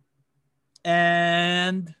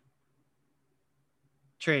 And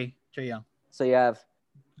Trey Young. So you have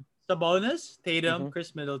Sabonis, Tatum,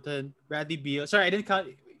 Chris Middleton, Bradley Beal. Sorry,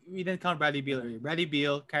 we didn't count Bradley Beal earlier. Bradley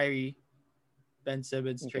Beal, Kyrie, Ben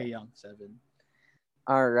Simmons, Trey Young, 7.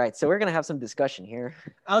 All right. So we're going to have some discussion here.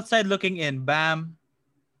 Outside looking in, Bam,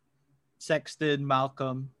 Sexton,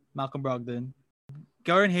 Malcolm Brogdon,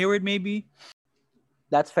 Gordon Hayward maybe.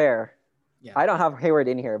 That's fair. Yeah. I don't have Hayward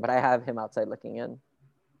in here, but I have him outside looking in.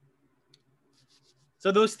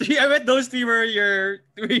 So those 3, I bet those 3 were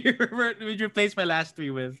would you replace my last 3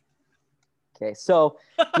 with. Okay. So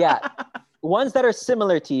yeah, ones that are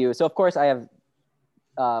similar to you. So of course I have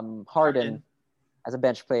Harden as a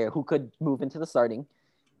bench player who could move into the starting.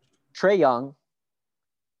 Trey Young.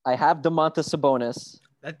 I have Domantas Sabonis.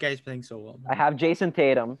 That guy's playing so well. I have Jason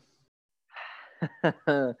Tatum.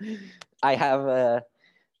 I have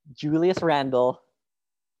Julius Randle.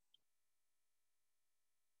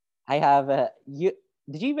 I have you.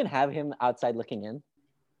 Did you even have him outside looking in?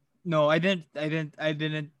 No, I didn't. I didn't. I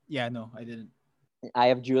didn't. Yeah, no, I didn't. I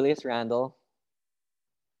have Julius Randle.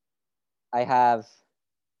 I have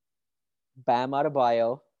Bam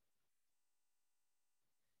Adebayo.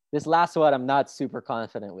 This last one I'm not super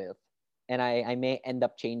confident with, and I may end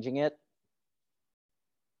up changing it.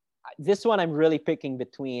 This one I'm really picking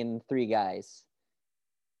between three guys.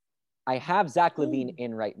 I have Zach LaVine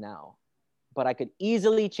in right now, but I could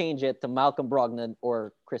easily change it to Malcolm Brogdon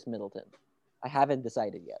or Chris Middleton. I haven't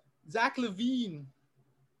decided yet. Zach LaVine.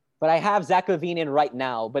 But I have Zach LaVine in right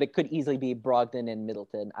now, but it could easily be Brogdon and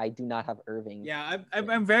Middleton. I do not have Irving. Yeah,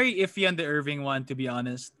 I'm very iffy on the Irving one, to be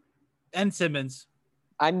honest. And Simmons.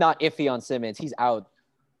 I'm not iffy on Simmons. He's out.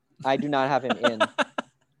 I do not have him in.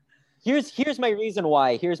 Here's my reason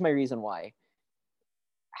why.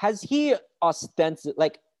 Has he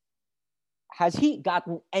has he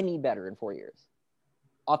gotten any better in 4 years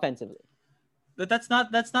offensively? But that's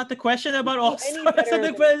not the question about All Star.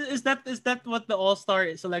 Is that what the All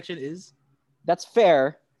Star selection is? That's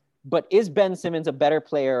fair, but is Ben Simmons a better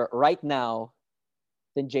player right now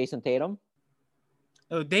than Jason Tatum?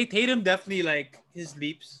 Oh, Tatum definitely, like, his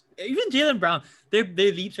leaps. Even Jaylen Brown, their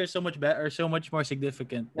leaps are so much better, are so much more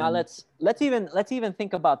significant. Now let's even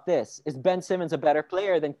think about this. Is Ben Simmons a better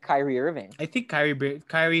player than Kyrie Irving? I think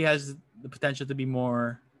Kyrie has the potential to be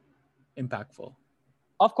more impactful.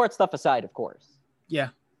 Off court stuff aside, of course. Yeah.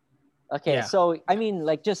 Okay, yeah. So I mean,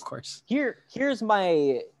 like, just of course. Here's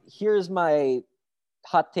my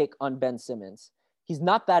hot take on Ben Simmons. He's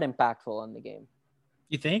not that impactful on the game.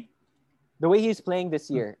 You think? The way he's playing this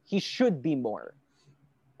year, he should be more.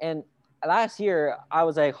 And last year, I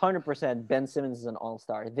was like 100% Ben Simmons is an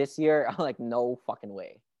all-star. This year, I'm like, no fucking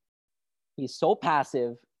way. He's so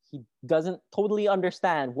passive. He doesn't totally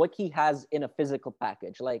understand what he has in a physical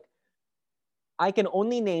package. Like, I can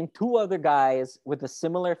only name two other guys with a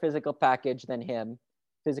similar physical package than him.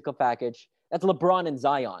 That's LeBron and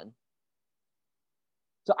Zion.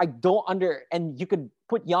 So I don't and you could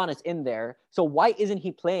put Giannis in there. So why isn't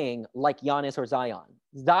he playing like Giannis or Zion?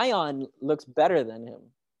 Zion looks better than him.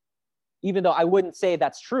 Even though I wouldn't say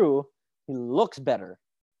that's true, he looks better.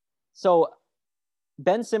 So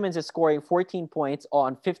Ben Simmons is scoring 14 points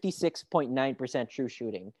on 56.9% true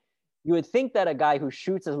shooting. You would think that a guy who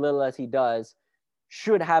shoots as little as he does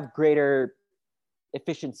should have greater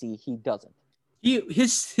efficiency. He doesn't.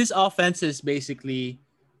 His offense is basically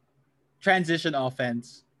transition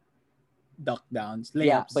offense, duck downs, layups.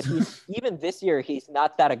 Yeah, but even this year, he's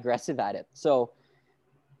not that aggressive at it. So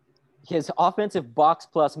his offensive box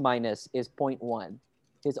plus minus is 0.1.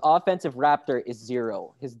 His offensive Raptor is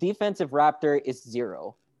 0. His defensive Raptor is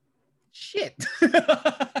 0. Shit.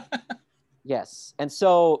 Yes. And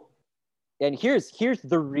here's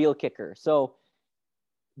the real kicker. So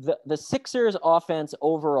the Sixers offense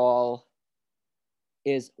overall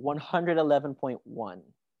is 111.1.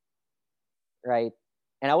 Right?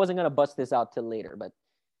 And I wasn't going to bust this out till later, but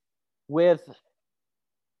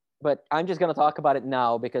I'm just going to talk about it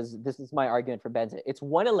now because this is my argument for Ben. It's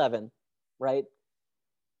 111, right?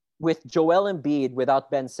 With Joel Embiid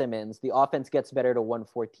without Ben Simmons, the offense gets better to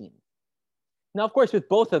 114. Now, of course, with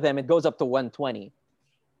both of them, it goes up to 120.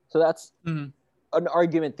 So that's an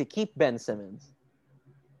argument to keep Ben Simmons.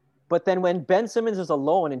 But then when Ben Simmons is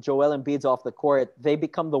alone and Joel Embiid's off the court, they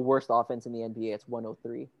become the worst offense in the NBA. It's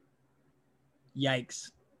 103.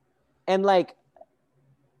 Yikes. And like,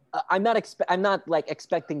 I'm not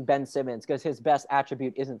expecting Ben Simmons because his best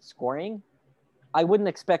attribute isn't scoring. I wouldn't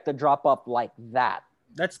expect a drop off like that.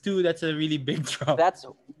 That's a really big drop. That's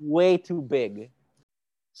way too big.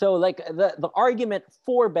 So like the argument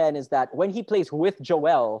for Ben is that when he plays with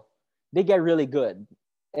Joel, they get really good.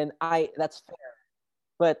 And that's fair.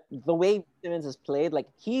 But the way Simmons has played, like,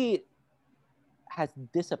 he has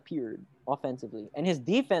disappeared offensively. And his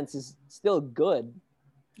defense is still good.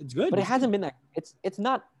 It's good. But it hasn't been that. It's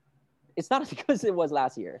not as good as it was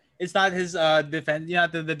last year. It's not his defense,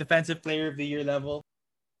 the defensive player of the year level.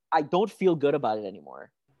 I don't feel good about it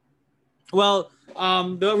anymore. Well,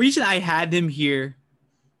 the reason I had him here,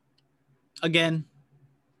 again,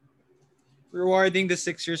 rewarding the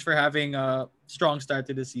Sixers for having a strong start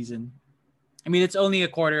to the season. I mean, it's only a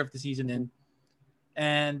quarter of the season in.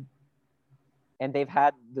 And they've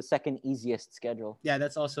had the second easiest schedule. Yeah,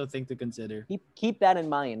 that's also a thing to consider. Keep that in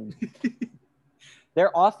mind.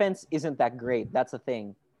 Their offense isn't that great. That's the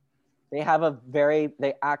thing. They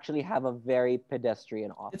actually have a very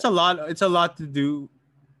pedestrian offense. It's a lot to do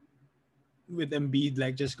with Embiid,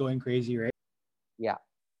 like, just going crazy, right? Yeah.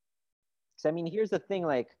 So, I mean, here's the thing,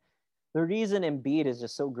 like, the reason Embiid is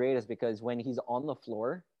just so great is because when he's on the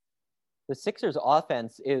floor, the Sixers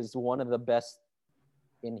offense is one of the best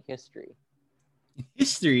in history.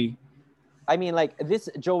 History. I mean, like this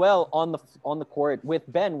Joel on the court with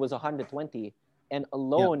Ben was 120, and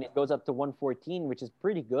alone it goes up to 114, which is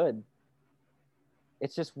pretty good.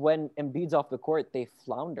 It's just when Embiid's off the court, they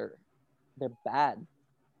flounder. They're bad.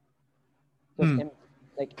 Because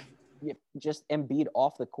like just Embiid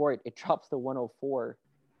off the court, it drops to 104.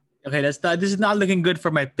 Okay, this is not looking good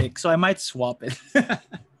for my pick, so I might swap it.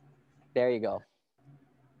 There you go.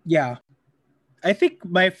 Yeah. I think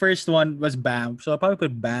my first one was Bam, so I'll probably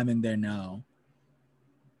put Bam in there now.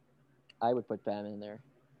 I would put Bam in there.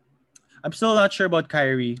 I'm still not sure about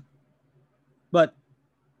Kyrie. But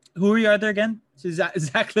who are your other again? So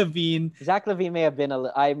Zach LaVine. Zach LaVine may have been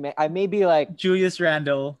I may be like Julius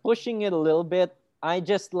Randle. pushing it a little bit. I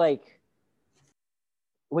just like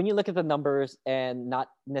when you look at the numbers and not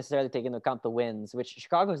necessarily take into account the wins, which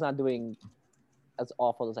Chicago's not doing as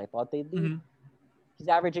awful as I thought they'd be. Mm-hmm. He's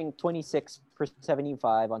averaging 26 per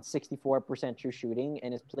 75 on 64% true shooting,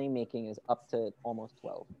 and his playmaking is up to almost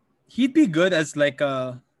 12. He'd be good as like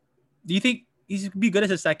a. Do you think he'd be good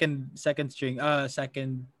as a second star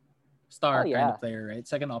kind of player, right?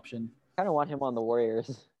 Second option. I kind of want him on the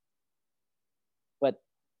Warriors, but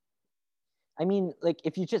I mean, like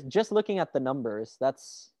if you just looking at the numbers,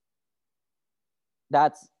 that's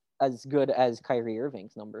as good as Kyrie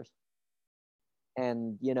Irving's numbers.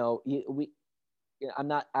 And I'm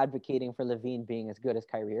not advocating for LaVine being as good as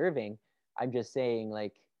Kyrie Irving. I'm just saying,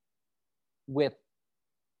 like, with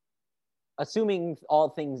assuming all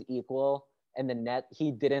things equal and the net,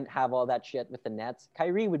 he didn't have all that shit with the Nets.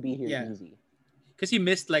 Kyrie would be here easy. Because he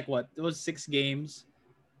missed like what? It was 6 games.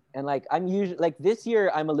 And like I'm usually like this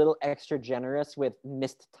year, I'm a little extra generous with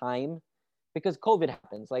missed time because COVID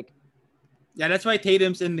happens. Like, yeah, that's why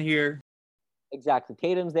Tatum's in here. Exactly,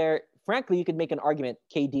 Tatum's there. Frankly, you could make an argument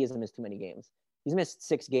KD hasn't missed too many games. He's missed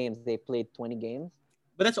 6 games. They played 20 games.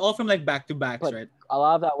 But that's all from like back-to-backs, right? A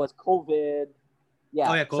lot of that was COVID. Yeah,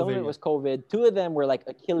 COVID, some of it was COVID. 2 of them were like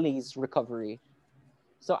Achilles recovery.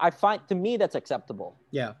 So I find, to me, that's acceptable.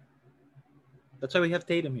 Yeah. That's why we have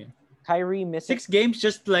Tatum here. Kyrie missed 6 games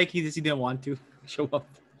just like he didn't want to show up.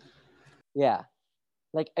 Yeah.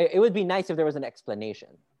 Like, it would be nice if there was an explanation.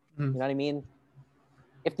 You know what I mean?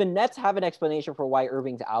 If the Nets have an explanation for why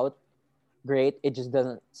Irving's out, great. It just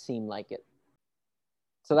doesn't seem like it.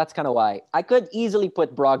 So that's kind of why. I could easily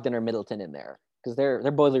put Brogdon or Middleton in there because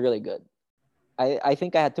they're both really good. I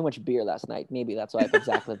think I had too much beer last night. Maybe that's why I put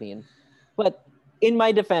Zach LaVine. But in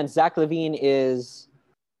my defense, Zach LaVine is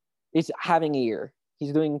having a year.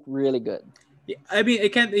 He's doing really good. Yeah, I mean,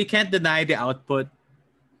 you can't deny the output.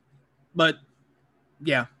 But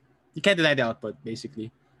yeah, you can't deny the output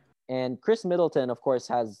basically. And Chris Middleton, of course,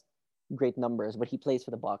 has great numbers, but he plays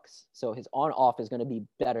for the Bucks, so his on-off is going to be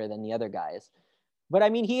better than the other guys. But I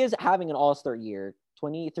mean, he is having an all-star year.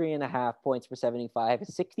 23.5 points per 75,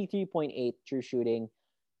 63.8 true shooting,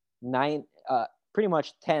 9, pretty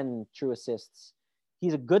much 10 true assists.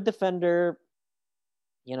 He's a good defender.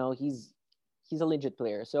 You know, he's a legit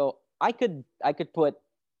player. So I could put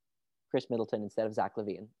Chris Middleton instead of Zach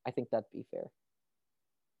LaVine. I think that'd be fair.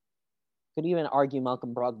 Could even argue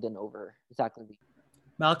Malcolm Brogdon over Zach LaVine.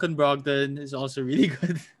 Malcolm Brogdon is also really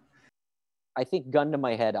good. I think, gun to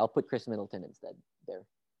my head, I'll put Chris Middleton instead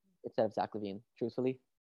of Zach LaVine, truthfully.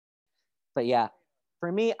 But yeah,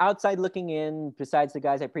 for me, outside looking in, besides the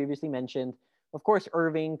guys I previously mentioned, of course,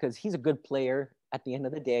 Irving, because he's a good player at the end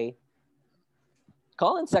of the day.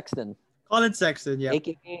 Colin Sexton, yeah.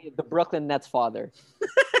 AKA the Brooklyn Nets father.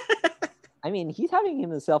 I mean, he's having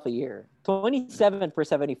himself a year. 27 per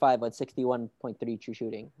 75 on 61.3 true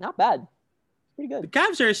shooting. Not bad. Pretty good. The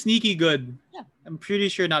Cavs are sneaky good. Yeah. I'm pretty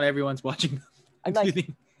sure not everyone's watching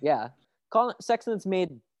them. Yeah. Colin Sexton's made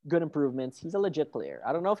good improvements. He's a legit player.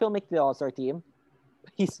 I don't know if he'll make the All-Star team.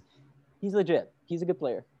 He's legit. He's a good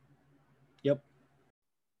player. Yep.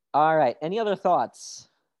 All right. Any other thoughts?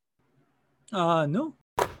 No.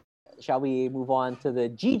 Shall we move on to the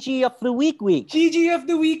GG of the week? GG of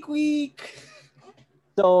the week.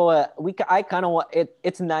 So I kind of want it.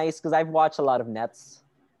 It's nice because I've watched a lot of Nets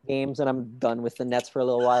games and I'm done with the Nets for a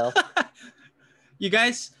little while. You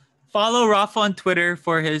guys follow Rafa on Twitter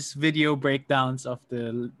for his video breakdowns of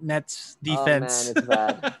the Nets defense. Oh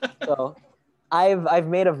man, it's bad. So I've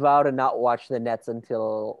made a vow to not watch the Nets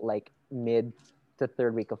until like mid to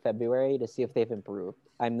third week of February to see if they've improved.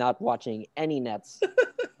 I'm not watching any Nets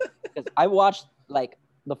because I watched like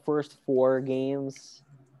the first 4 games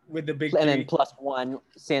with the big and then +1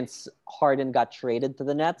 since Harden got traded to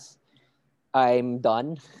the Nets. I'm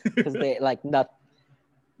done because they like not.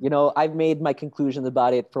 You know, I've made my conclusions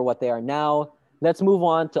about it for what they are now. Let's move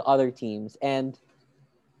on to other teams. And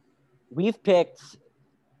we've picked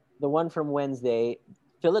the one from Wednesday,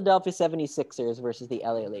 Philadelphia 76ers versus the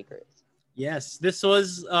LA Lakers. Yes, this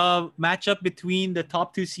was a matchup between the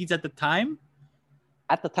top two seeds at the time.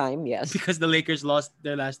 At the time, yes. Because the Lakers lost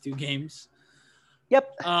their last two games. Yep.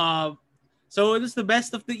 So it was the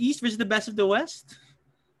best of the East versus the best of the West.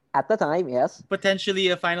 At the time, yes. Potentially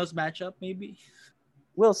a finals matchup, maybe.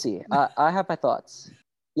 We'll see. I have my thoughts.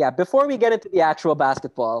 Yeah, before we get into the actual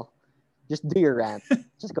basketball, just do your rant.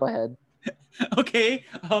 Just go ahead. Okay.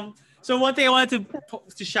 So one thing I wanted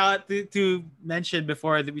to mention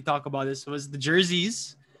before that we talk about this was the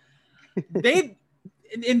jerseys. They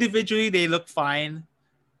individually they look fine.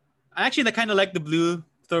 I actually kind of like the blue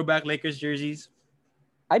throwback Lakers jerseys.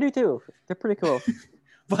 I do too. They're pretty cool.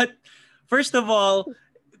 But first of all,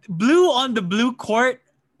 blue on the blue court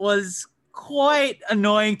was quite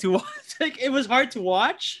annoying to watch. Like, it was hard to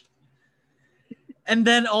watch. And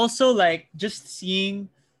then also like just seeing,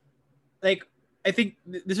 like, I think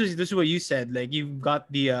this is what you said. Like, you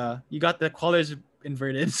got the colors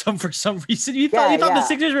inverted for some reason. You thought the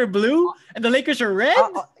Sixers were blue and the Lakers were red.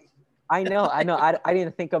 I know. I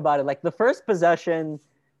didn't think about it. Like, the first possession,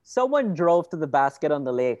 someone drove to the basket on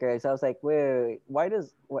the Lakers. I was like, wait, why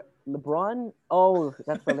does LeBron? Oh,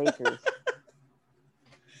 that's the Lakers.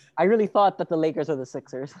 I really thought that the Lakers are the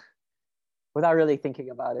Sixers without really thinking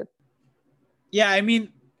about it. Yeah, I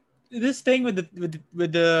mean, this thing with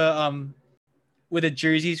the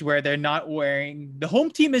jerseys where they're not wearing, the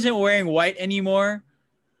home team isn't wearing white anymore.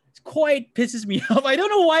 It quite pisses me off. I don't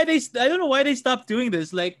know why they stopped doing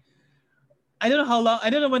this. Like, I don't know how long. I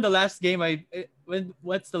don't know when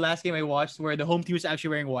what's the last game I watched where the home team was actually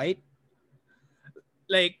wearing white.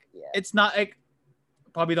 Like, It's not like,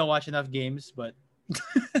 probably don't watch enough games, but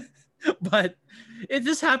but it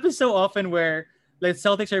just happens so often where like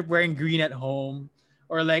Celtics are wearing green at home,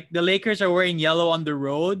 or like the Lakers are wearing yellow on the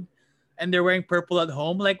road and they're wearing purple at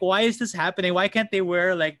home. Like, why is this happening? Why can't they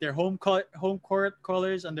wear like their home court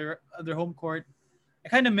colors on their home court? I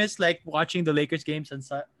kind of miss like watching the Lakers games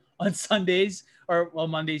on Sundays or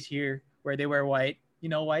Mondays here where they wear white.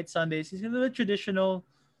 White Sundays. It's a little traditional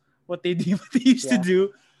what they used to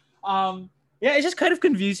do. It's just kind of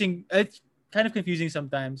confusing. It's kind of confusing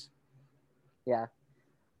sometimes. Yeah.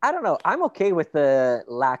 I don't know. I'm okay with the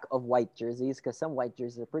lack of white jerseys because some white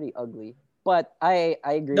jerseys are pretty ugly. But I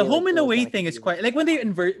agree. The home and away thing is quite like when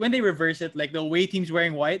they reverse it, like the away team's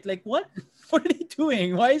wearing white. Like, what? What are they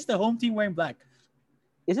doing? Why is the home team wearing black?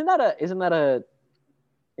 Isn't that a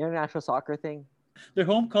international soccer thing? Their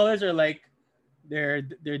home colors are like their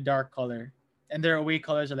dark color, and their away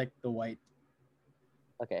colors are like the white.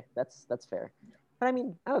 Okay, that's fair. But I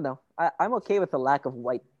mean, I don't know. I'm okay with the lack of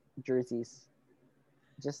white jerseys.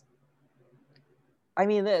 Just, I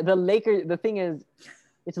mean, the Lakers. The thing is,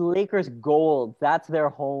 it's Lakers gold. That's their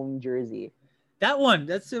home jersey. That one.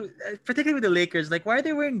 That's particularly with the Lakers. Like, why are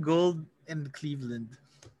they wearing gold in Cleveland?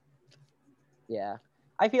 Yeah,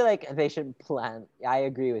 I feel like they should plan. I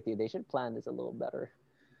agree with you. They should plan this a little better.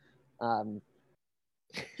 All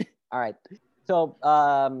right.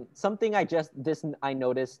 So something I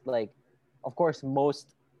noticed, like, of course,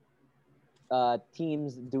 most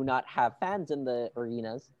teams do not have fans in the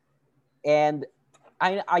arenas, and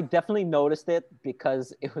I definitely noticed it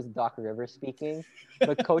because it was Doc Rivers speaking.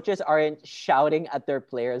 But coaches aren't shouting at their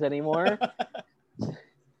players anymore.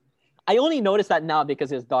 I only noticed that now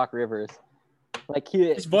because it's Doc Rivers. Like,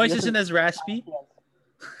 his voice isn't as raspy.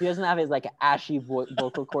 He doesn't have his like ashy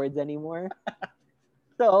vocal cords anymore.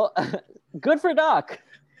 So good for Doc.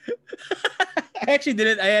 I actually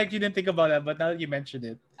didn't think about that, but now that you mentioned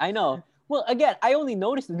it, I know. Well, again, I only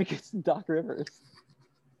noticed it because of Doc Rivers.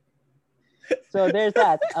 So there's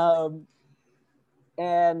that.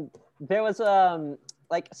 And there was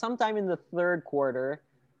like sometime in the third quarter,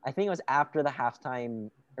 I think it was after the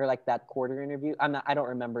halftime or like that quarter interview. I don't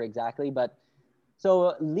remember exactly, but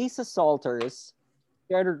so Lisa Salters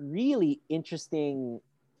shared a really interesting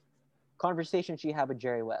conversation she had with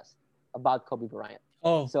Jerry West about Kobe Bryant.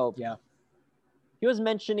 Oh, so yeah. He was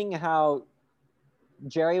mentioning how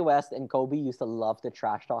Jerry West and Kobe used to love to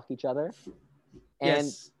trash talk each other. And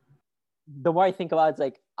yes. The more I think about it, it's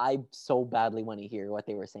like, I so badly want to hear what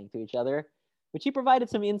they were saying to each other. But she provided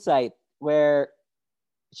some insight where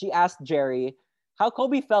she asked Jerry how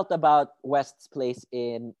Kobe felt about West's place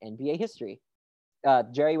in NBA history.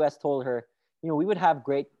 Jerry West told her, we would have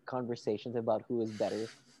great conversations about who is better.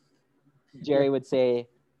 Jerry would say,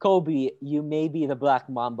 Kobe, you may be the Black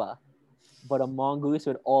Mamba, but a mongoose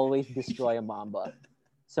would always destroy a mamba.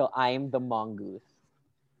 So I'm the mongoose.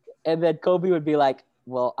 And then Kobe would be like,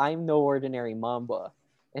 well, I'm no ordinary mamba.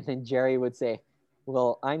 And then Jerry would say,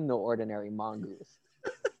 well, I'm no ordinary mongoose.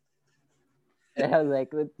 Like,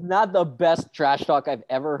 it's not the best trash talk I've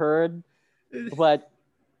ever heard, but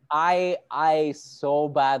I so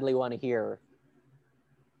badly want to hear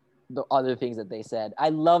the other things that they said. I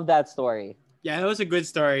love that story. Yeah, that was a good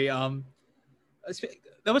story.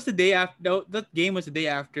 That was the day after. That game was the day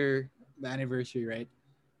after the anniversary, right?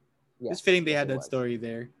 It's Yes, fitting they yes, had it that was. story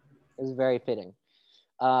there. It was very fitting.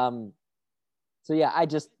 Um, so yeah,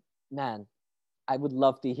 man, I would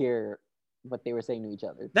love to hear what they were saying to each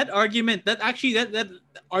other. That argument, that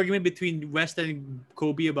argument between West and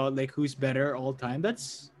Kobe about like who's better all time.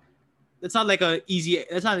 That's not like a easy.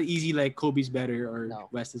 That's not an easy like Kobe's better or No,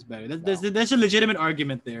 West is better. no. There's a legitimate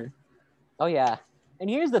argument there. Oh yeah. And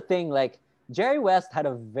here's the thing, like Jerry West had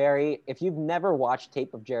a very if you've never watched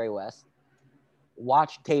tape of Jerry West,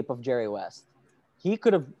 watch tape of Jerry West. He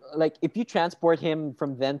could have like if you transport him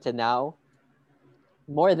from then to now,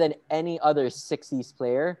 more than any other 60s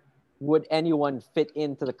player, would anyone fit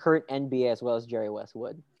into the current NBA as well as Jerry West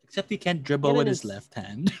would. Except he can't He dribble had with an his left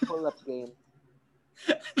hand. pull-up game.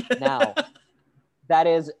 Now, that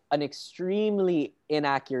is an extremely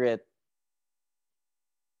inaccurate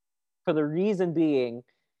for the reason being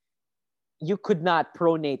you could not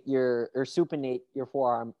pronate your or supinate your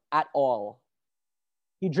forearm at all.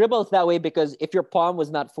 He dribbles that way because if your palm was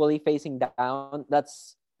not fully facing down,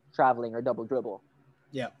 that's traveling or double dribble.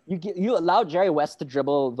 Yeah. You allow Jerry West to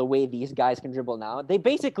dribble the way these guys can dribble now. They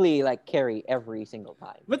basically like carry every single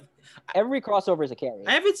time. But Every crossover is a carry.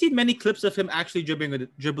 I haven't seen many clips of him actually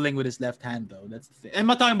dribbling with his left hand though. That's the thing. I'm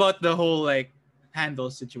not talking about the whole like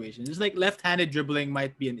handle situation. Just like left-handed dribbling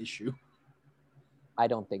might be an issue. I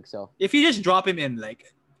don't think so. If you just drop him in,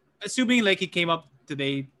 like assuming like he came up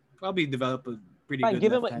today, probably develop a pretty Fine,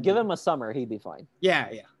 good give him a summer, he'd be fine. Yeah.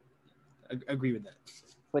 Agree with that.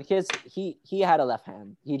 But he had a left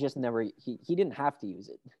hand. He just never he didn't have to use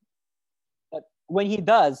it. But when he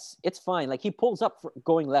does, it's fine. Like he pulls up for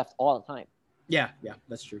going left all the time. Yeah,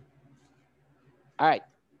 that's true. All right.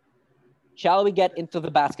 Shall we get into the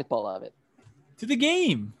basketball of it? To the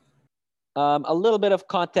game. A little bit of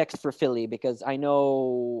context for Philly because I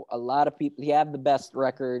know a lot of people. He had the best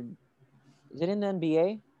record. Is it in the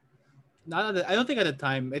NBA? I don't think at the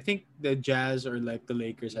time. I think the Jazz or like the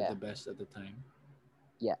Lakers had Yeah. the best at the time.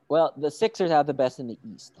 Yeah. Well, the Sixers have the best in the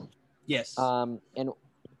East. Yes. And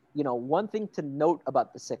you know, one thing to note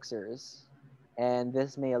about the Sixers, and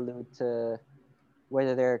this may allude to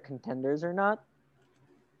whether they're contenders or not.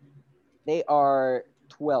 They are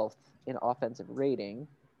 12th in offensive rating,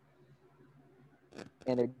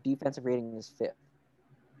 and their defensive rating is 5th.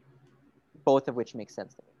 Both of which make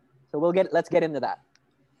sense to me. So let's get into that.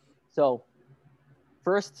 So,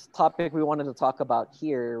 first topic we wanted to talk about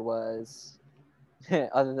here was,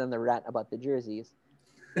 other than the rant about the jerseys,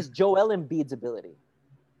 is Joel Embiid's ability.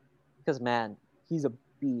 Because man, he's a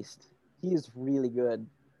beast. He is really good.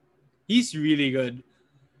 He's really good.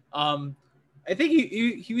 I think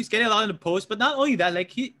he was getting a lot in the post, but not only that, like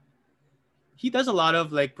he does a lot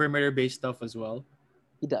of like perimeter based stuff as well.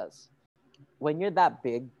 He does. When you're that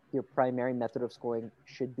big, your primary method of scoring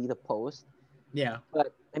should be the post. Yeah.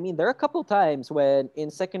 But I mean, there are a couple times when in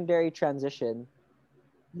secondary transition,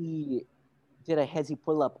 he did a hezzy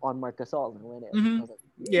pull up on Marc Gasol and win it. Mm-hmm. I was like,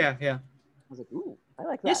 Yeah. I was like, ooh, I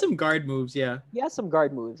like that. He has some guard moves, yeah. He has some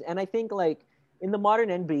guard moves, and I think like in the modern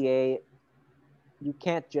NBA, you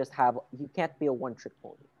can't be a one-trick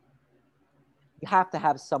pony. You have to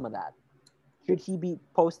have some of that. Should he be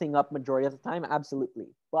posting up majority of the time? Absolutely.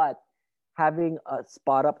 But having a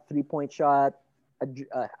spot up 3-point shot,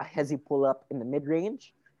 a hezzy pull up in the mid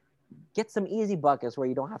range, get some easy buckets where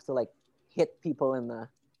you don't have to like hit people in the.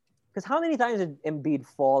 Because how many times did Embiid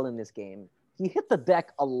fall in this game? He hit the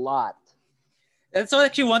deck a lot. That's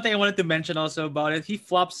actually one thing I wanted to mention also about it. He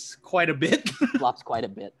flops quite a bit. Flops quite a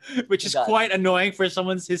bit. Which is quite annoying for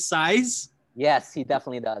someone's his size. Yes, he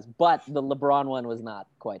definitely does. But the LeBron one was not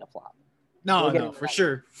quite a flop. No, for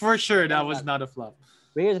sure. For sure, that was not a flop.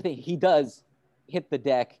 But here's the thing. He does hit the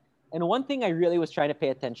deck. And one thing I really was trying to pay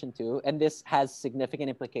attention to, and this has significant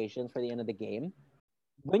implications for the end of the game,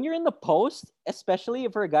 when you're in the post, especially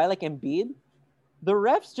for a guy like Embiid, the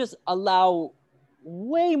refs just allow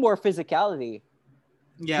way more physicality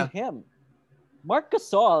to him. Marc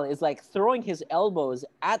Gasol is like throwing his elbows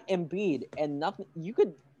at Embiid, and nothing. You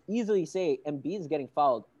could easily say Embiid is getting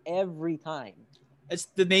fouled every time. It's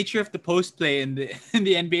the nature of the post play in the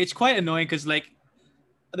NBA. It's quite annoying because like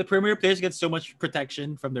the perimeter players get so much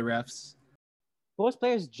protection from the refs. Most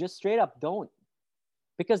players just straight up don't,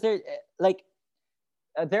 because they're like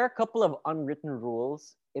there are a couple of unwritten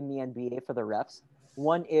rules in the NBA for the refs.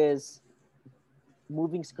 One is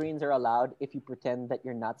moving screens are allowed if you pretend that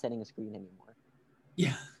you're not setting a screen anymore.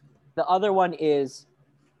 Yeah. The other one is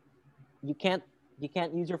you can't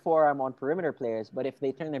use your forearm on perimeter players, but if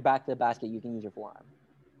they turn their back to the basket, you can use your forearm.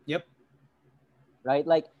 Yep. Right?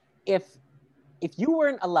 Like if you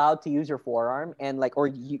weren't allowed to use your forearm and like or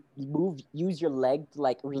you use your leg to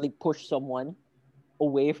like really push someone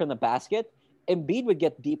away from the basket, Embiid would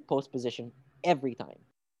get deep post position every time.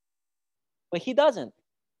 But he doesn't.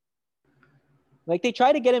 Like they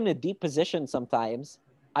try to get him in a deep position sometimes.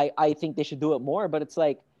 I think they should do it more, but it's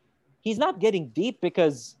like he's not getting deep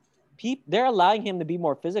because they're allowing him to be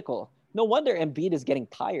more physical. No wonder Embiid is getting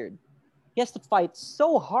tired. He has to fight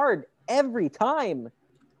so hard every time.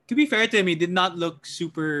 To be fair to him, he did not look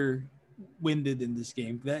super winded in this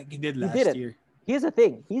game. That he did last year. Here's the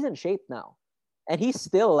thing. He's in shape now. And he's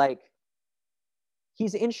still like,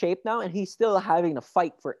 he's in shape now and he's still having to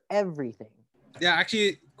fight for everything. Yeah,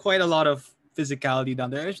 actually quite a lot of physicality down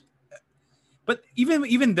there. But even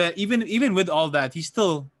with all that, he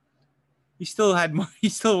still had more. He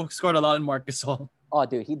still scored a lot in Marc Gasol. Oh,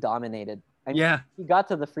 dude, he dominated. I mean, he got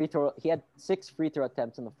to the free throw. He had 6 free throw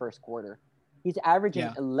attempts in the first quarter. He's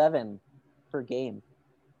averaging 11 per game.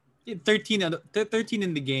 13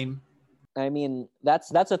 in the game. I mean, that's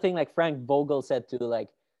the thing. Like Frank Vogel said to like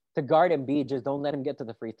to guard Embiid, just don't let him get to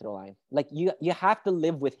the free throw line. Like you have to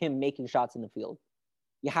live with him making shots in the field.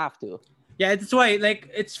 You have to. Yeah, that's why. Like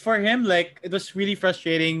it's for him. Like it was really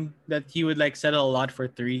frustrating that he would like settle a lot for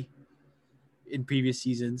 3 in previous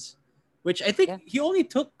seasons, which I think he only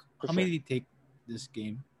took. How many did he take this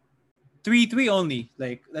game? 3 only.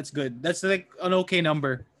 Like that's good. That's like an okay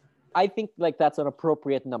number. I think like that's an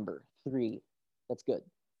appropriate number. 3. That's good.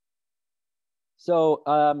 So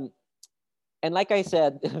and like I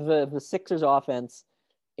said, the Sixers offense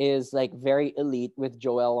is like very elite with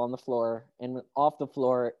Joel on the floor, and off the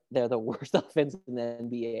floor they're the worst offense in the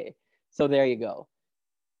NBA. So there you go.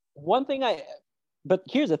 But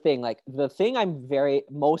here's the thing, like the thing I'm very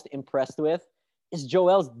most impressed with is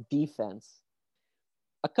Joel's defense.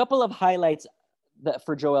 A couple of highlights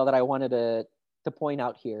for Joel that I wanted to point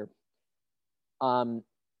out here.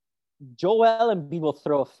 Joel Embiid will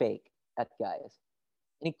throw a fake at guys.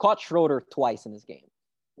 And he caught Schroeder twice in this game,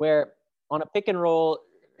 where on a pick and roll,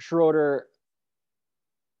 Schroeder,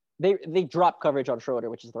 they drop coverage on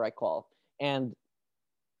Schroeder, which is the right call. And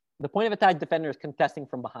the point of attack defender is contesting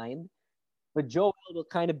from behind. But Joel will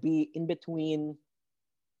kind of be in between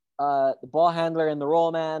the ball handler and the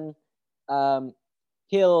roll man.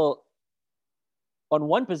 He'll, on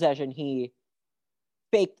one possession, he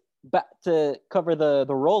faked back to cover the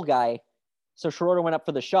roll guy. So Schroeder went up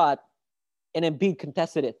for the shot, and Embiid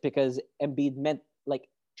contested it because Embiid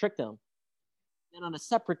tricked him. Then on a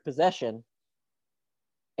separate possession,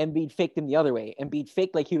 Embiid faked him the other way. Embiid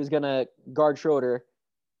faked like he was going to guard Schroeder,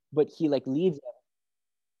 but he like leaves him.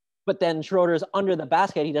 But then Schroeder's under the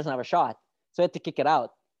basket. He doesn't have a shot. So he had to kick it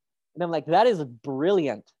out. And I'm like, that is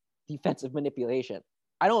brilliant defensive manipulation.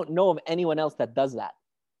 I don't know of anyone else that does that.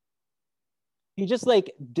 He just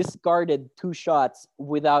like discarded 2 shots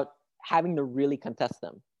without having to really contest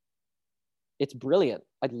them. It's brilliant.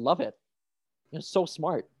 I love it. It's so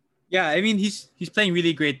smart. Yeah, I mean he's playing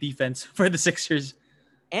really great defense for the Sixers.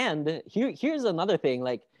 And here's another thing.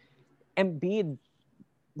 Like Embiid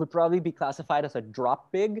would probably be classified as a drop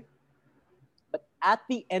big, but at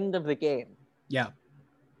the end of the game,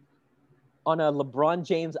 on a LeBron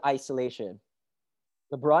James isolation,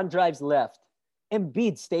 LeBron drives left,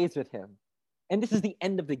 Embiid stays with him, and this is the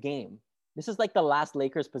end of the game. This is like the last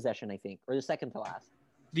Lakers possession, I think, or the second to last.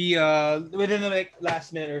 The within the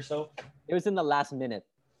last minute or so. It was in the last minute,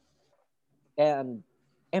 and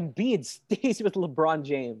Embiid stays with LeBron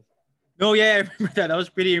James. Oh yeah, I remember that. That was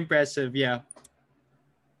pretty impressive. Yeah.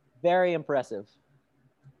 Very impressive.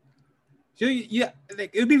 So yeah,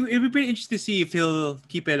 like it'd be pretty interesting to see if he'll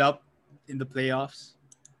keep it up in the playoffs.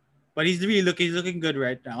 But he's looking good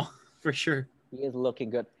right now, for sure. He is looking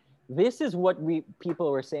good. This is what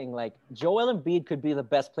people were saying. Like Joel Embiid could be the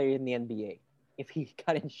best player in the NBA if he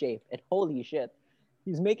got in shape. And holy shit,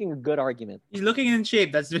 he's making a good argument. He's looking in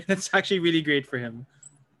shape. That's actually really great for him.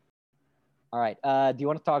 All right. Do you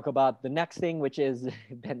want to talk about the next thing, which is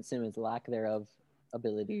Ben Simmons' lack thereof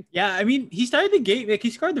ability? Yeah, I mean, he started the game. Like, he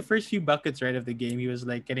scored the first few buckets, right, of the game. He was,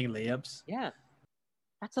 like, getting layups. Yeah.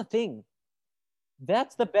 That's the thing.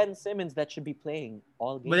 That's the Ben Simmons that should be playing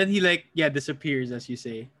all game. But then he, disappears, as you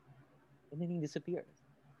say. And then he disappears.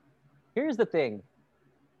 Here's the thing.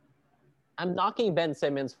 I'm knocking Ben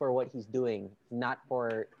Simmons for what he's doing, not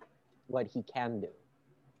for what he can do.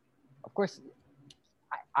 Of course,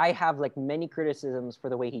 I have like many criticisms for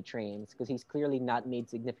the way he trains because he's clearly not made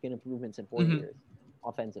significant improvements in 4 years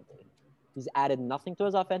offensively. He's added nothing to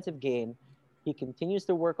his offensive game. He continues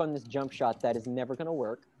to work on this jump shot that is never going to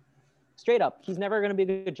work. Straight up, he's never going to be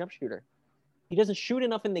a good jump shooter. He doesn't shoot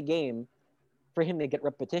enough in the game for him to get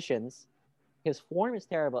repetitions. His form is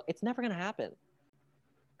terrible. It's never going to happen.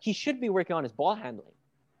 He should be working on his ball handling,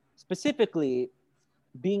 specifically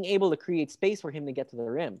being able to create space for him to get to the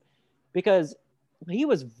rim, because he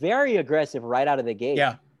was very aggressive right out of the gate.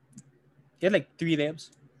 Yeah. He had like 3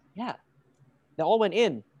 layups. Yeah. They all went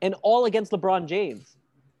in, and all against LeBron James,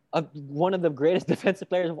 one of the greatest defensive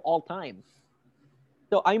players of all time.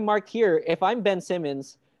 So I marked here, if I'm Ben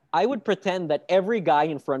Simmons, I would pretend that every guy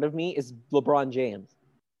in front of me is LeBron James.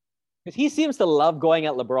 Because he seems to love going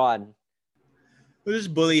at LeBron. We'll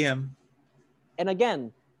just bully him. And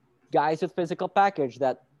again, guys with physical package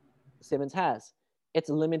that Simmons has, it's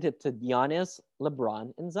limited to Giannis,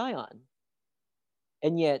 LeBron, and Zion.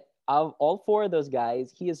 And yet, of all 4 of those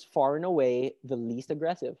guys, he is far and away the least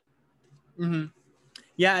aggressive. Mm-hmm.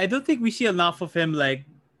 Yeah, I don't think we see enough of him like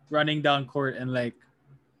running down court and like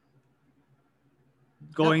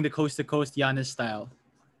going the coast to coast Giannis style.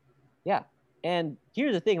 Yeah. And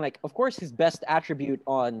here's the thing, like, of course, his best attribute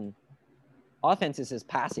on offense is his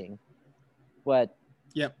passing. But,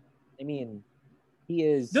 yep. I mean, he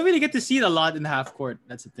is... Don't really get to see it a lot in half court.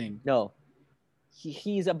 That's the thing. No.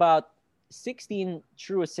 He's about 16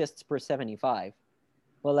 true assists per 75.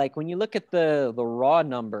 But, like, when you look at the raw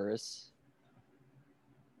numbers,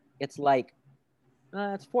 it's like,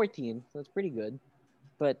 it's 14. So it's pretty good.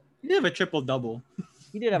 But... He did have a triple-double.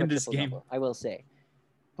 He did have a triple-double, I will say.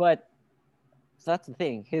 But... So that's the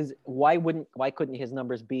thing. Why couldn't his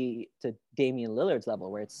numbers be to Damian Lillard's level,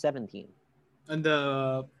 where it's 17? And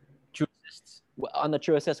the true assists. On the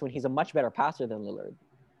true assists, when he's a much better passer than Lillard.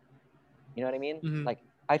 You know what I mean? Mm-hmm. Like,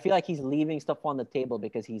 I feel like he's leaving stuff on the table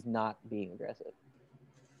because he's not being aggressive.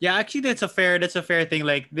 Yeah, actually, that's a fair thing.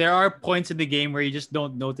 Like, there are points in the game where you just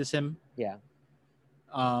don't notice him. Yeah.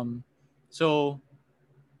 So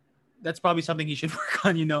that's probably something he should work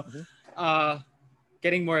on. Mm-hmm.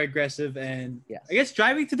 Getting more aggressive, and yes. I guess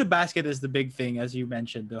driving to the basket is the big thing, as you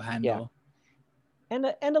mentioned, the handle.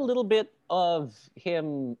 Yeah. And a little bit of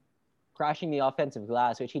him crashing the offensive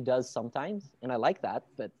glass, which he does sometimes, and I like that,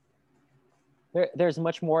 but there's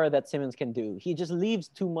much more that Simmons can do. He just leaves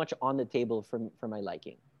too much on the table for my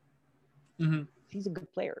liking. Mm-hmm. He's a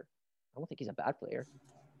good player. I don't think he's a bad player.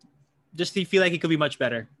 Just he feel like he could be much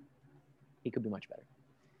better. He could be much better.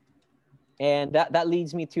 And that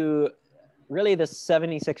leads me to really the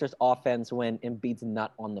 76ers offense when Embiid's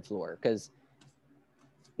not on the floor, because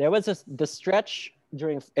there was the stretch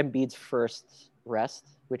during Embiid's first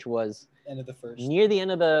rest, which was near the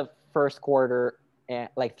end of the first quarter,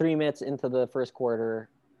 like 3 minutes into the first quarter,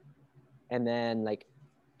 and then like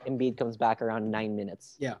Embiid comes back around 9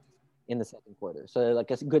 minutes in the second quarter. So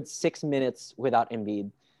like a good 6 minutes without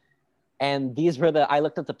Embiid. And these were I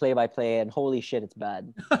looked at the play-by-play, and holy shit, it's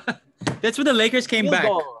bad. That's when the Lakers came back.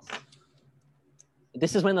 Goals.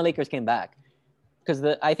 This is when the Lakers came back, because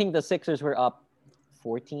I think the Sixers were up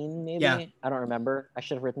 14, maybe. Yeah. I don't remember. I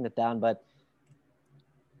should have written it down, but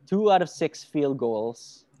 2 out of 6 field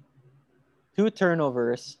goals, 2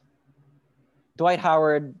 turnovers. Dwight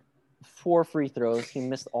Howard, 4 free throws. He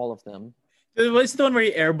missed all of them. What's the one where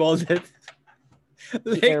he airballed it?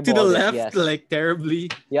 Like to the left, yes. Like terribly.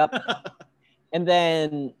 Yep. And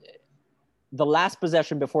then the last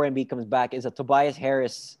possession before Embiid comes back is a Tobias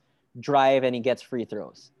Harris drive, and he gets free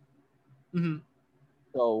throws. Mm-hmm.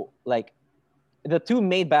 So, like, the 2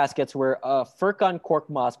 made baskets were a Furkan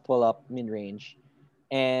Korkmaz pull-up mid-range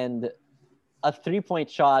and a 3-point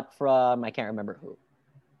shot from, I can't remember who.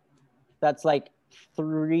 That's like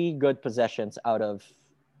 3 good possessions out of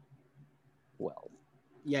 12.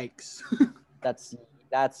 Yikes.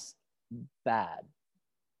 That's bad.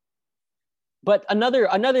 But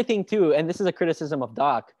another thing too, and this is a criticism of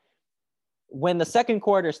Doc, when the second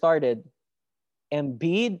quarter started,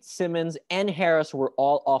 Embiid, Simmons, and Harris were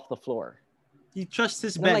all off the floor. He trusts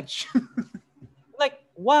his bench. Like,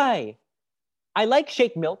 why? I like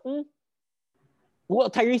Shake Milton. Well,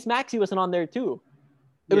 Tyrese Maxey wasn't on there too.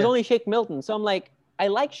 It was only Shake Milton. So I'm like, I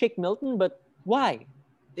like Shake Milton, but why?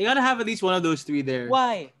 They gotta have at least one of those 3 there.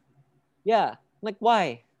 Why? Yeah. Like,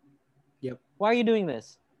 why? Yep. Why are you doing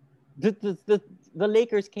this? The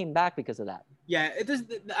Lakers came back because of that. Yeah, it is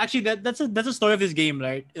actually that's a story of this game,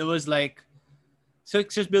 right? It was like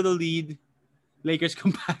Sixers build a lead, Lakers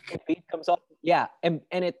come back. Embiid comes off, and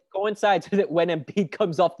it coincides with it when Embiid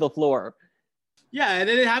comes off the floor. Yeah, and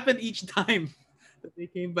then it happened each time that they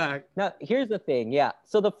came back. Now, here's the thing,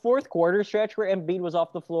 So the fourth quarter stretch where Embiid was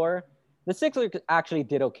off the floor, the Sixers actually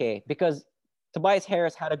did okay because Tobias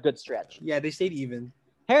Harris had a good stretch. Yeah, they stayed even.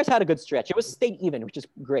 Harris had a good stretch. It was stayed even, which is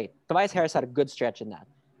great. Tobias Harris had a good stretch in that.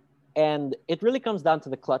 And it really comes down to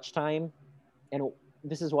the clutch time. And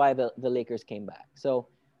this is why the Lakers came back. So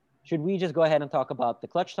should we just go ahead and talk about the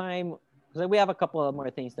clutch time? Because we have a couple of more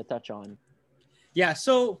things to touch on. Yeah,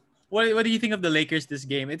 so what do you think of the Lakers this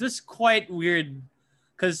game? It was quite weird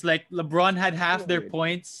because like LeBron had half their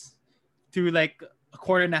points through like a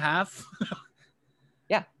quarter and a half.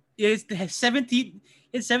 Yeah. It's 17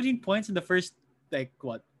 points in the first like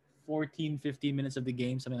what 14, 15 minutes of the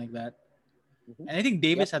game, something like that. Mm-hmm. And I think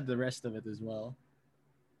Davis had the rest of it as well.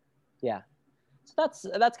 Yeah. So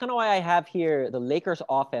that's kind of why I have here the Lakers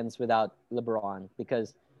offense without LeBron.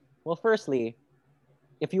 Because, well, firstly,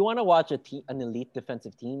 if you want to watch an elite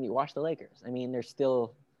defensive team, you watch the Lakers. I mean, they're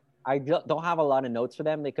still... I don't have a lot of notes for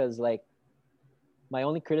them because, like, my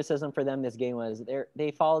only criticism for them this game was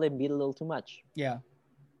they fouled Embiid a little too much. Yeah.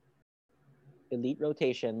 Elite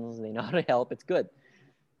rotations. They know how to help. It's good.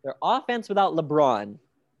 Their offense without LeBron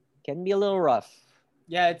can be a little rough.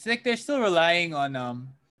 Yeah, it's like they're still relying on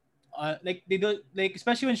like they do, like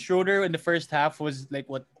especially when Schroeder in the first half was like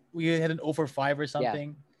what we had an 0 for 5 or something.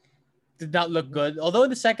 Yeah. Did not look good. Although in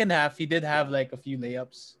the second half he did have like a few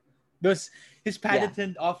layups. Those his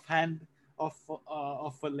patented off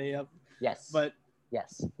foot layup. Yes. But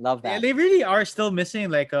yes, love that. Yeah, they really are still missing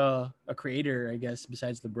like a creator, I guess,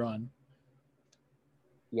 besides LeBron.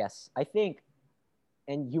 Yes, I think,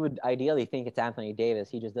 and you would ideally think it's Anthony Davis.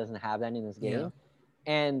 He just doesn't have that in this game. Yeah.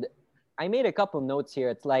 And I made a couple notes here.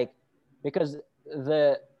 It's like, because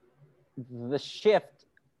the shift,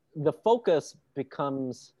 the focus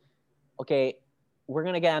becomes, okay, we're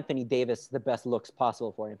going to get Anthony Davis the best looks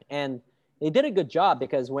possible for him. And they did a good job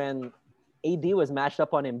because when AD was matched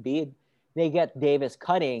up on Embiid, they get Davis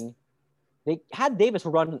cutting. They had Davis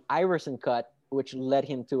run an Iverson cut, which led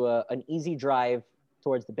him to an easy drive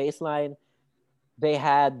towards the baseline. They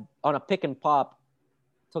had, on a pick and pop,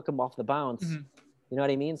 took him off the bounce. Mm-hmm. You know what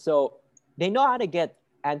I mean? So they know how to get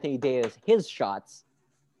Anthony Davis his shots.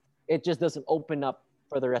 It just doesn't open up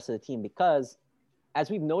for the rest of the team because, as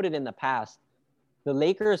we've noted in the past, the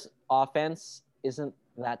Lakers' offense isn't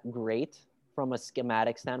that great from a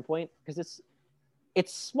schematic standpoint because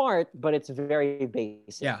it's smart, but it's very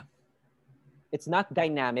basic. Yeah. It's not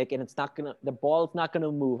dynamic, and the ball is not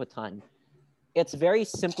gonna move a ton. It's very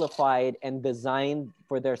simplified and designed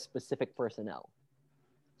for their specific personnel.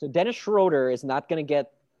 So Dennis Schroeder is not gonna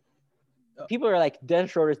get. People are like,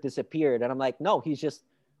 Dennis Schroeder's disappeared, and I'm like, no, he's just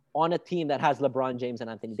on a team that has LeBron James and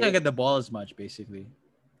Anthony Davis. He doesn't get the ball as much, basically.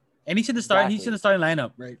 And he's in the starting. Exactly. He's in the starting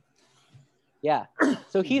lineup, right? Yeah.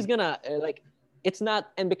 So he's gonna it's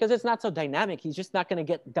not, and because it's not so dynamic, he's just not gonna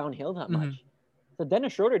get downhill that much. Mm-hmm. So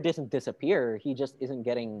Dennis Schroeder doesn't disappear. He just isn't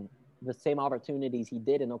getting the same opportunities he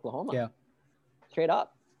did in Oklahoma. Yeah. Straight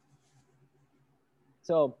up.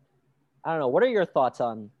 So I don't know. What are your thoughts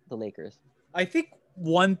on the Lakers? I think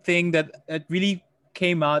one thing that really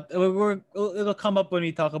came out, it'll come up when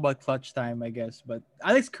we talk about clutch time, I guess. But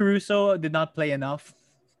Alex Caruso did not play enough.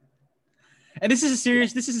 And this is a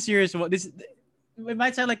serious one. It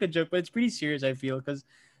might sound like a joke, but it's pretty serious, I feel, because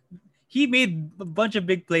he made a bunch of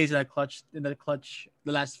big plays in the clutch,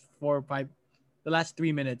 the last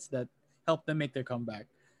 3 minutes that helped them make their comeback.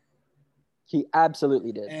 He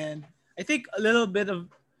absolutely did. And I think a little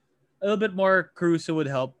bit more Caruso would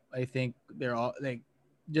help. I think they're all like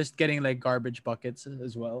just getting like garbage buckets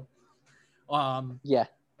as well. Yeah.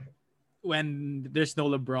 When there's no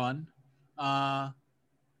LeBron.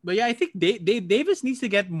 But yeah, I think Davis needs to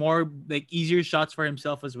get more like easier shots for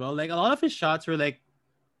himself as well. Like a lot of his shots were like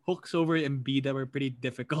hooks over Embiid that were pretty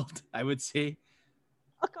difficult, I would say.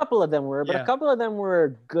 A couple of them were, but a couple of them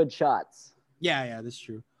were good shots. Yeah, that's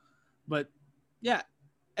true. But yeah,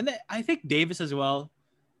 and then I think Davis as well.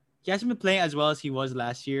 He hasn't been playing as well as he was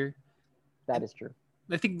last year. That is true.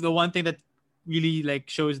 I think the one thing that really like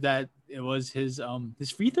shows that it was his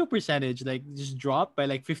free throw percentage like just dropped by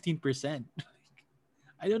like 15%.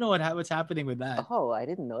 I don't know what's happening with that. Oh, I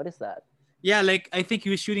didn't notice that. Yeah, like I think he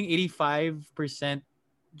was shooting 85%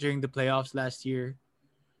 during the playoffs last year.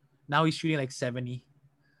 Now he's shooting like 70.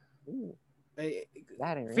 Ooh,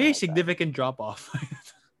 very significant drop off.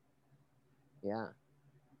 Yeah.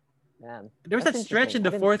 Man. There was that stretch in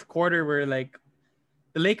the fourth quarter where like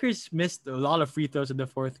the Lakers missed a lot of free throws in the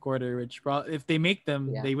fourth quarter, which if they make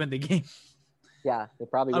them, they win the game. Yeah, they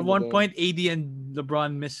probably win At one point, AD and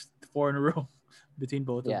LeBron missed 4 in a row between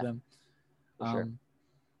both of them. For sure.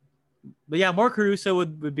 But yeah, more Caruso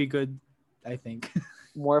would be good, I think.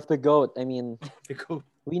 More of the GOAT. I mean, the GOAT.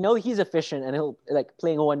 We know he's efficient, and he'll like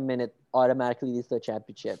playing 1 minute automatically leads to a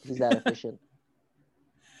championship. He's that efficient.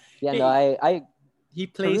 Yeah, no, He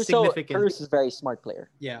plays significant. Caruso is a very smart player.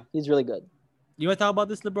 Yeah. He's really good. You want to talk about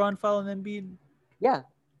this LeBron foul on Embiid? Yeah.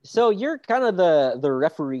 So you're kind of the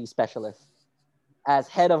referee specialist as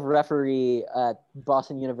head of referee at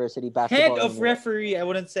Boston University basketball. Head of referee, I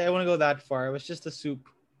wouldn't say I want to go that far. It was just a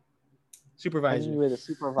supervisor. And you were the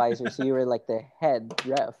supervisor, so you were like the head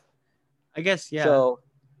ref. I guess, yeah. So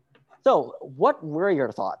what were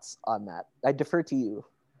your thoughts on that? I defer to you.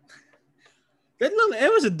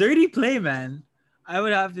 It was a dirty play, man. I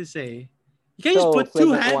would have to say. You can't just put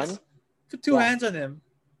two hands. Put two hands on him.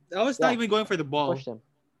 I was not even going for the ball. Pushed him.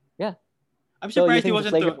 Yeah. I'm surprised he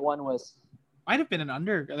wasn't. The one was. Might have been an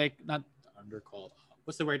not under call.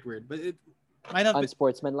 What's the right word? But it might have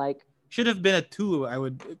unsportsmanlike. Should have been a 2. I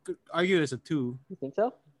would argue it as a 2. You think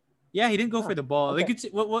so? Yeah, he didn't go for the ball. Okay. Like it's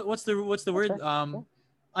what's the word? Right.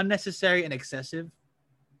 Unnecessary and excessive.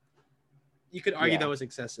 You could argue that was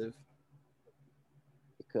excessive.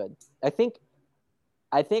 You could. I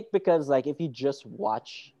think because like if you just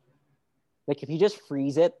watch, like if you just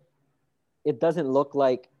freeze it, it doesn't look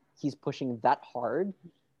like he's pushing that hard.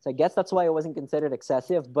 So I guess that's why it wasn't considered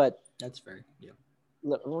excessive. But that's fair. Yeah.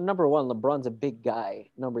 Number one, LeBron's a big guy.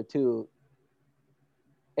 Number two,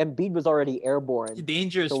 Embiid was already airborne.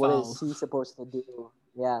 Dangerous so foul. What is he supposed to do?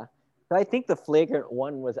 Yeah. So I think the flagrant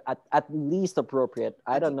one was at least appropriate.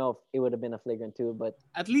 I don't know if it would have been a flagrant 2, but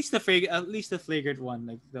at least the flagrant one,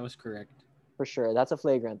 like that was correct. For sure, that's a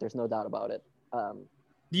flagrant. There's no doubt about it.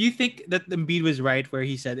 Do you think that Embiid was right where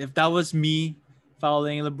he said, if that was me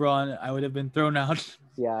fouling LeBron, I would have been thrown out?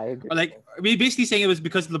 Yeah, I agree. Or basically saying it was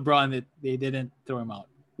because of LeBron that they didn't throw him out.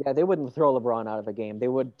 Yeah, they wouldn't throw LeBron out of the game. They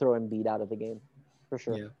would throw Embiid out of the game, for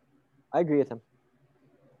sure. Yeah. I agree with him.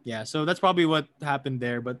 Yeah, so that's probably what happened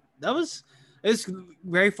there. But it's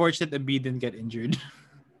very fortunate that Embiid didn't get injured.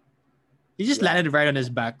 He just landed right on his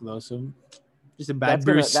back, though. So just a bad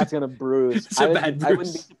bruise. That's gonna bruise. It's a bad bruise. I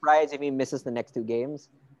wouldn't be surprised if he misses the next 2 games.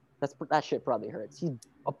 That shit probably hurts. He's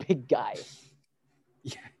a big guy.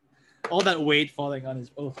 Yeah, all that weight falling on his.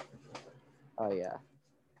 Oh yeah.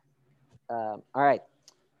 All right,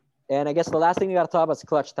 and I guess the last thing we got to talk about is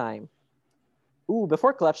clutch time. Ooh,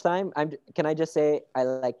 before clutch time, can I just say I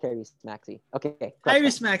like Tyrese Maxey? Okay.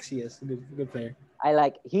 Tyrese Maxey, yes, good player.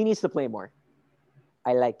 He needs to play more.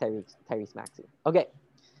 I like Tyrese Maxey. Okay,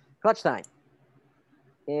 clutch time.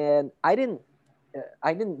 And I didn't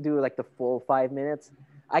do like the full 5 minutes.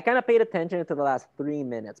 I kind of paid attention to the last 3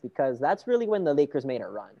 minutes because that's really when the Lakers made a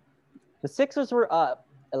run. The Sixers were up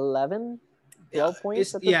 11, 12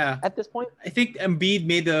 points at this point. I think Embiid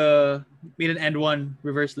made an end one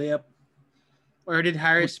reverse layup. Or did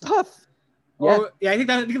Harris? Tough. I think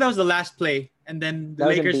that was the last play. And then the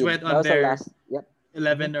Lakers went on their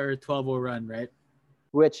 11 or 12-0 run, right?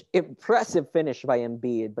 Which impressive finish by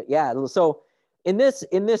Embiid. But yeah, so in this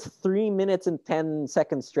 3 minutes and 10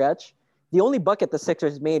 second stretch, the only bucket the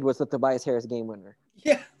Sixers made was the Tobias Harris game winner.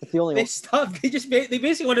 Yeah. It's the only one. Stopped. They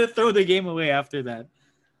basically wanted to throw the game away after that.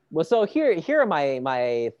 Well, so here are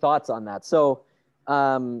my thoughts on that. So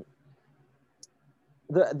I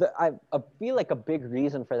feel like a big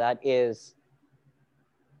reason for that is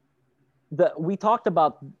we talked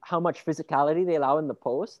about how much physicality they allow in the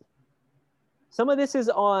post. Some of this is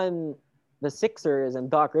on the Sixers and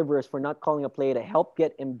Doc Rivers for not calling a play to help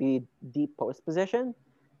get Embiid deep post position.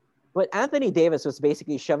 But Anthony Davis was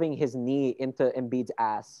basically shoving his knee into Embiid's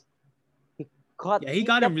ass. He got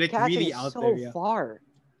him like really out there. Yeah. Far.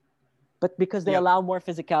 But because they allow more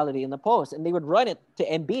physicality in the post, and they would run it to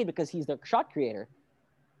Embiid because he's the shot creator.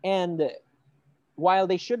 And while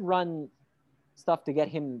they should run stuff to get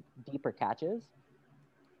him deeper catches,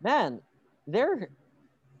 man, they're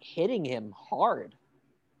hitting him hard.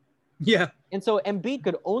 Yeah. And so Embiid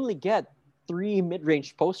could only get 3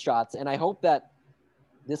 mid-range post shots, and I hope that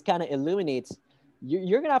this kind of illuminates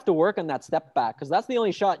you're going to have to work on that step back because that's the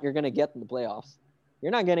only shot you're going to get in the playoffs.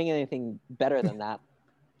 You're not getting anything better than that.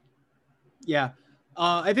 Yeah.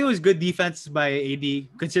 I think it was good defense by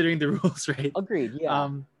AD considering the rules, right? Agreed.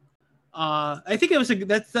 Yeah. I think it was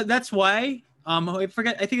that's why I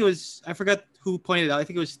forgot who pointed out. I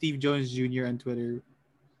think it was Steve Jones Jr. on Twitter.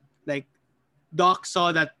 Like Doc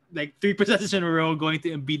saw that like 3 possessions in a row going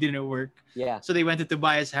to Embiid didn't work. Yeah. So they went to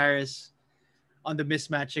Tobias Harris on the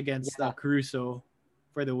mismatch against Caruso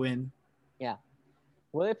for the win. Yeah.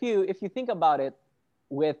 Well, if you think about it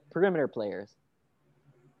with perimeter players,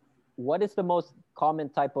 what is the most common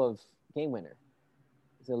type of game winner?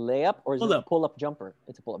 Is it a layup or is it a pull-up jumper?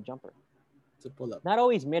 It's a pull-up jumper. It's a pull-up. Not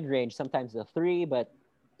always mid-range, sometimes a 3, but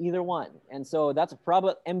either one. And so that's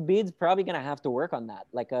Embiid's probably going to have to work on that,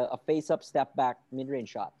 like a face-up, step-back, mid-range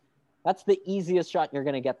shot. That's the easiest shot you're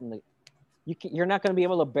going to get you're not going to be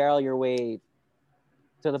able to barrel your way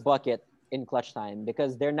to the bucket in clutch time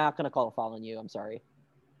because they're not going to call a foul on you. I'm sorry.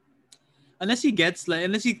 Unless he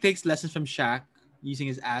takes lessons from Shaq using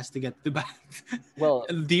his ass to get the back. Well,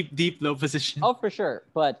 deep low position. Oh, for sure,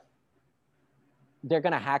 but they're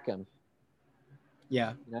going to hack him.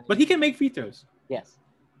 Yeah, you know? But he can make free throws. Yes,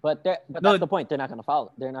 but that's the point. They're not going to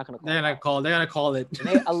foul. They're not going to. They're going to call it.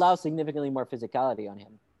 They allow significantly more physicality on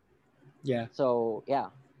him. Yeah. So yeah,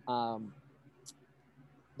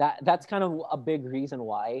 that's kind of a big reason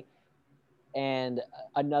why, and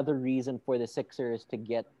another reason for the Sixers to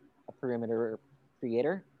get a perimeter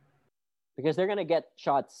creator, because they're going to get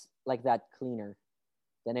shots like that cleaner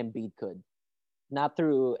than Embiid could. Not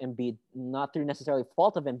through necessarily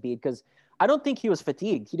fault of Embiid, because I don't think he was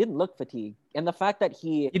fatigued. He didn't look fatigued. And the fact that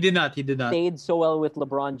he did not stayed so well with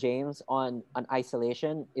LeBron James on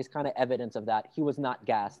isolation is kind of evidence of that. He was not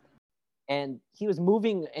gassed. And he was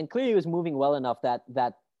moving, and clearly he was moving well enough that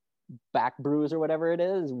back bruise or whatever it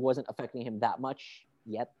is wasn't affecting him that much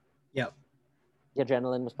yet. Yep. The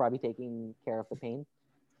adrenaline was probably taking care of the pain.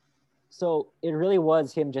 So it really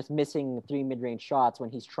was him just missing 3 mid-range shots when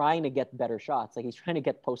he's trying to get better shots. Like he's trying to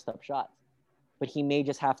get post-up shots. But he may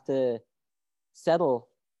just have to settle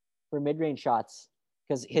for mid-range shots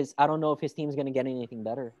because I don't know if his team's going to get anything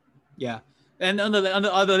better. Yeah. And on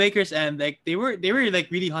the Lakers end, like they were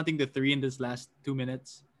like really hunting the three in this last 2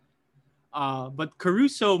 minutes. But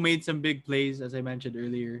Caruso made some big plays, as I mentioned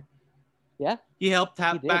earlier. Yeah. He helped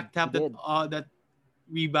tap that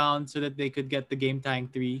rebound so that they could get the game tying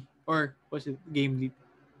three. Or was it game lead?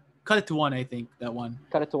 Cut it to 1, I think, that one.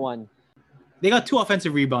 Cut it to 1. They got 2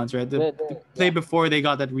 offensive rebounds, right? The play before they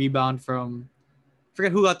got that rebound from... I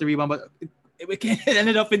forget who got the rebound, but it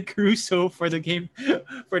ended up in Caruso for the game,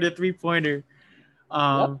 for the three-pointer.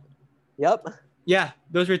 Yep. Yeah,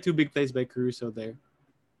 those were 2 big plays by Caruso there.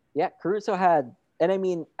 Yeah, Caruso had... And I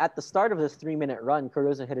mean, at the start of this 3-minute run,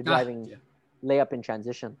 Caruso hit a driving layup in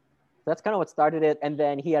transition. So that's kind of what started it. And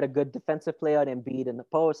then he had a good defensive play on Embiid in the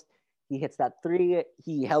post. He hits that 3.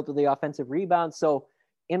 He helped with the offensive rebound. So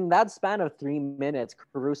in that span of 3 minutes,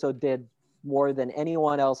 Caruso did more than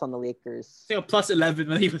anyone else on the Lakers. So plus 11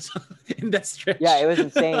 when he was in that stretch. Yeah, it was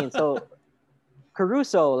insane. So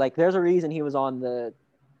Caruso, like, there's a reason he was on the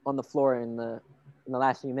floor in the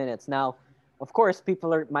last few minutes. Now, of course,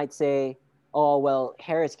 people might say, "Oh, well,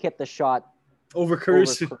 Harris hit the shot over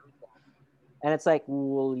Caruso." And it's like,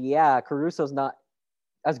 well, yeah, Caruso's not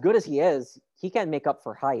as good as he is. He can't make up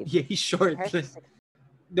for height. Yeah, he's short.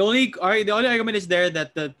 The only argument is there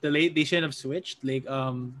that they shouldn't have switched, like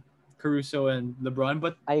Caruso and LeBron,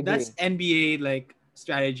 but that's NBA like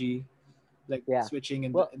strategy, like switching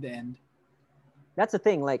in the end. That's the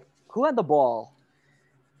thing. Like, who had the ball?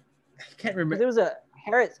 I can't remember. There was a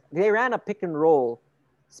Harris. They ran a pick and roll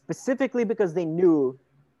specifically because they knew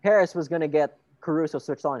Harris was going to get Caruso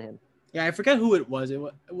switched on him. Yeah, I forget who it was.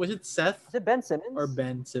 Was it Seth? Was it Ben Simmons? Or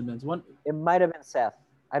Ben Simmons? One. It might have been Seth.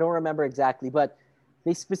 I don't remember exactly, but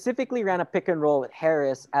they specifically ran a pick and roll with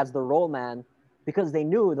Harris as the roll man because they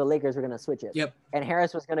knew the Lakers were going to switch it. Yep. And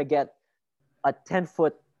Harris was going to get a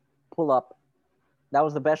 10-foot pull-up. That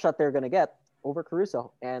was the best shot they were going to get over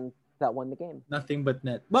Caruso, and that won the game. Nothing but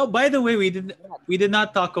net. Well, by the way, we did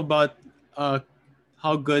not talk about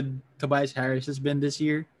how good Tobias Harris has been this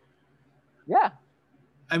year. Yeah.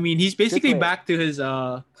 I mean, he's basically back to his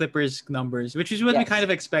Clippers numbers, which is what we kind of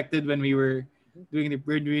expected when we were doing the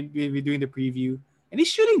preview. And he's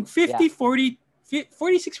shooting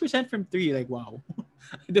 46% from 3. Like, wow. I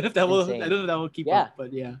don't know if that will keep up,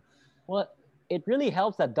 but yeah. Well, it really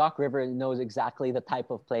helps that Doc Rivers knows exactly the type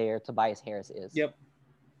of player Tobias Harris is. Yep.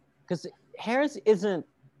 Because Harris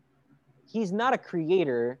he's not a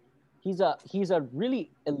creator. He's a really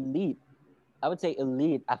elite, I would say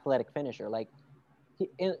elite athletic finisher. Like,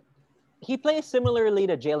 he plays similarly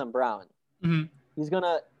to Jaylen Brown. Mm-hmm. He's going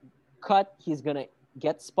to cut. He's going to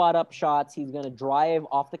get spot-up shots. He's going to drive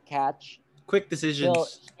off the catch. Quick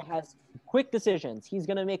decisions. He has quick decisions. He's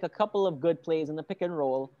going to make a couple of good plays in the pick and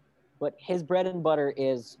roll, but his bread and butter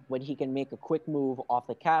is when he can make a quick move off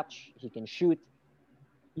the catch. He can shoot.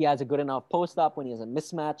 He has a good enough post-up when he has a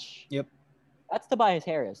mismatch. Yep. That's Tobias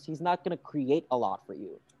Harris. He's not going to create a lot for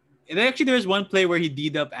you. And actually, there was one play where he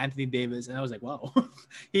D'd up Anthony Davis, and I was like, wow. I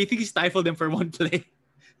think he stifled him for one play.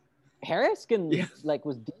 Harris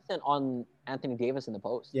was decent on Anthony Davis in the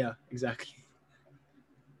post. Yeah, exactly.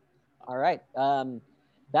 All right.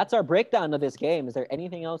 That's our breakdown of this game. Is there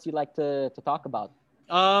anything else you'd like to talk about?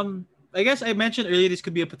 I guess I mentioned earlier this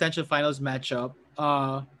could be a potential finals matchup.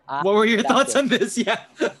 What were your thoughts on this? Yeah.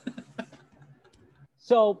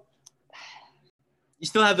 So, you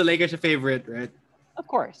still have the Lakers a favorite, right? Of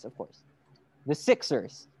course. The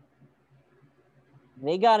Sixers.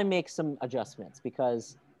 they got to make some adjustments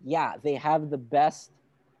because, yeah, they have the best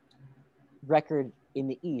record in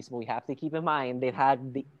the East, but we have to keep in mind they've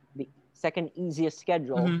had the second easiest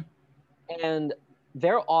schedule. Mm-hmm. And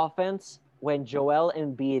their offense, when Joel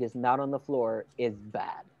Embiid is not on the floor, is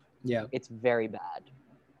bad. Yeah. It's very bad.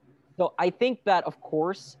 So I think that, of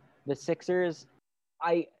course, the Sixers,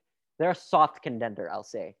 they're a soft contender, I'll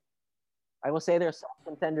say. I will say they're a soft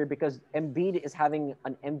contender because Embiid is having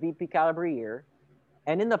an MVP caliber year.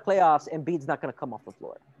 And in the playoffs, Embiid's not going to come off the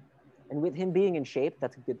floor. And with him being in shape,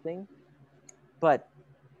 that's a good thing. But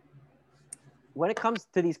when it comes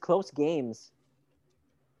to these close games,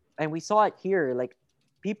 and we saw it here, like,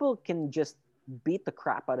 people can just beat the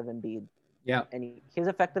crap out of Embiid. Yeah. And his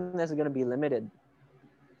effectiveness is going to be limited.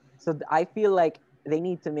 So I feel like they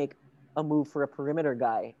need to make a move for a perimeter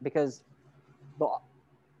guy because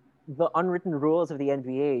the unwritten rules of the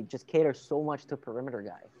NBA just cater so much to a perimeter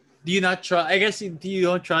guy. Do you not trust? I guess you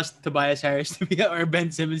don't trust Tobias Harris to be or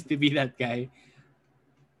Ben Simmons to be that guy.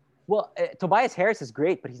 Well, Tobias Harris is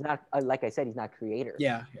great, but he's not. Like I said, he's not creator.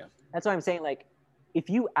 Yeah. That's why I'm saying, like, if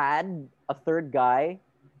you add a third guy,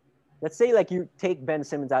 let's say like you take Ben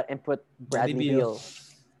Simmons out and put Bradley Beal.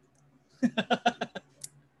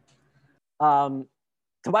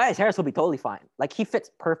 Tobias Harris will be totally fine. Like, he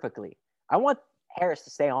fits perfectly. I want Harris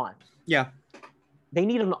to stay on. Yeah. They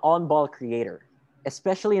need an on-ball creator,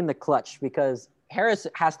 especially in the clutch, because Harris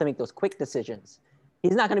has to make those quick decisions.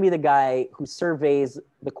 He's not going to be the guy who surveys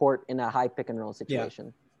the court in a high pick-and-roll situation.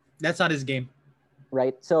 Yeah. That's not his game.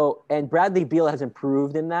 Right? So, and Bradley Beal has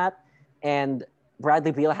improved in that, and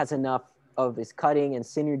Bradley Beal has enough of his cutting and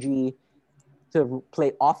synergy to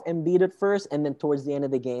play off Embiid at first, and then towards the end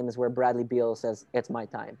of the game is where Bradley Beal says, it's my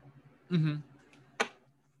time. Mm-hmm.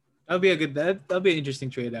 That'll be an interesting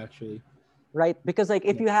trade, actually. Right? Because, like,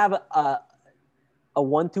 if you have a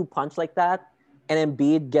 1-2 punch like that, and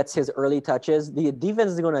Embiid gets his early touches, the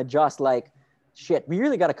defense is going to adjust like, shit, we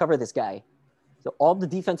really got to cover this guy. So all the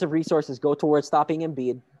defensive resources go towards stopping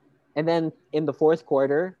Embiid. And then in the fourth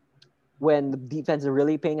quarter, when the defense is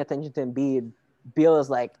really paying attention to Embiid, Beal is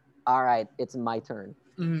like, all right, it's my turn.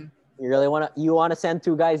 Mm-hmm. You want to send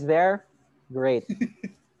two guys there? Great.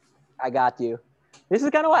 I got you. This is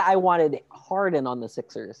kind of why I wanted Harden on the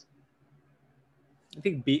Sixers. I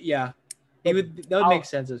think that would make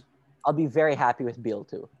sense. I'll be very happy with Beal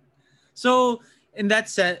too. So in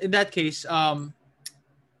that case, do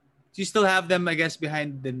you still have them, I guess,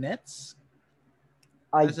 behind the Nets?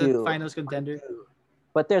 As a finals contender.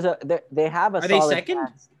 But they have a. Are they second?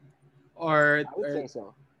 Chance. I would say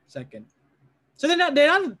so. Second. So they're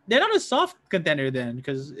not a soft contender then,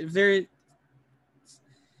 because if you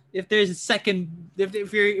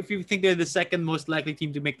think they're the second most likely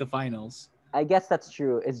team to make the finals. I guess that's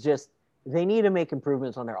true. It's just they need to make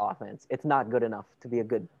improvements on their offense. It's not good enough to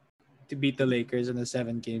beat the Lakers in the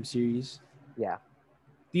 7-game series. Yeah.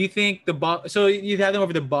 Do you think the Bucks? So you'd have them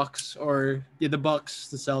over the Bucks, or the Bucks,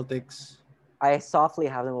 the Celtics? I softly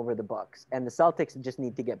have them over the Bucks, and the Celtics just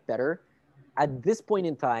need to get better. At this point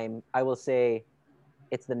in time, I will say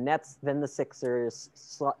it's the Nets, then the Sixers,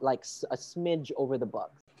 like a smidge over the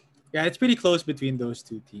Bucks. Yeah, it's pretty close between those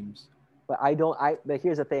two teams. But but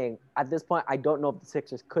here's the thing. At this point, I don't know if the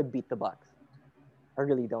Sixers could beat the Bucks. I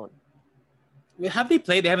really don't. Have they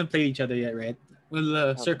played? They haven't played each other yet, right?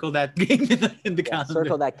 We'll circle that game in the calendar.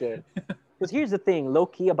 Circle that game. Because here's the thing, low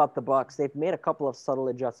key about the Bucks, they've made a couple of subtle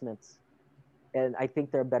adjustments, and I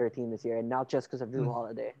think they're a better team this year, and not just because of Drew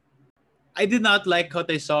Holiday. I did not like what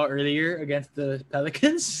I saw earlier against the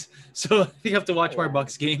Pelicans, so you have to watch more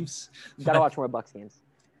Bucks games. You gotta watch more Bucks games.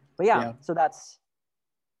 But so that's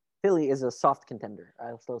Philly is a soft contender.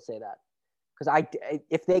 I'll still say that because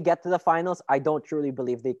if they get to the finals, I don't truly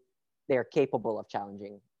believe they are capable of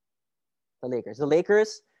challenging the Lakers. The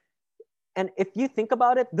Lakers, and if you think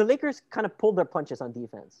about it, the Lakers kind of pulled their punches on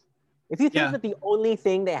defense. If you think that the only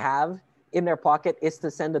thing they have in their pocket is to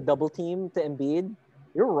send a double team to Embiid,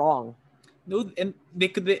 you're wrong. No, and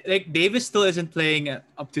Davis still isn't playing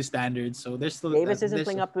up to standards, so there's still Davis isn't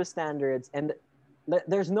playing up to standards, and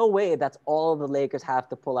there's no way that's all the Lakers have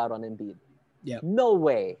to pull out on Embiid. Yeah, no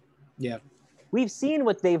way. Yeah, we've seen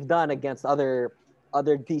what they've done against other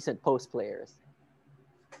decent post players.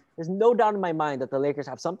 There's no doubt in my mind that the Lakers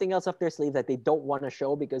have something else up their sleeve that they don't want to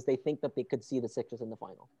show because they think that they could see the Sixers in the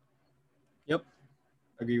final. Yep,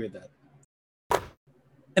 agree with that.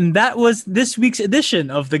 And that was this week's edition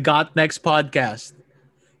of the Got Next podcast.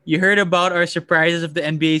 You heard about our surprises of the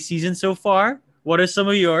NBA season so far. What are some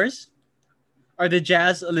of yours? Are the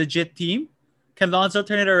Jazz a legit team? Can Lonzo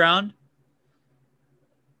turn it around?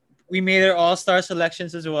 We made our all-star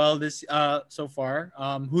selections as well this so far.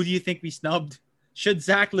 Who do you think we snubbed? Should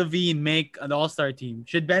Zach LaVine make an All-Star team?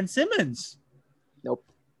 Should Ben Simmons? Nope.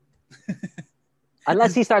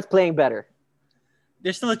 Unless he starts playing better.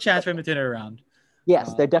 There's still a chance for him to turn it around.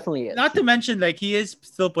 Yes, there definitely is. Not to mention, like, he is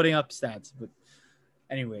still putting up stats. But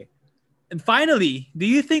anyway. And finally, do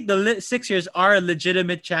you think the Sixers are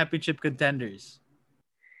legitimate championship contenders?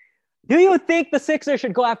 Do you think the Sixers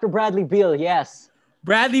should go after Bradley Beal? Yes.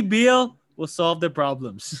 Bradley Beal will solve their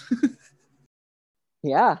problems.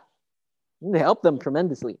 Yeah. They help them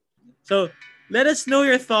tremendously. So let us know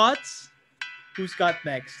your thoughts. Who's got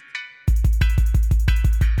next?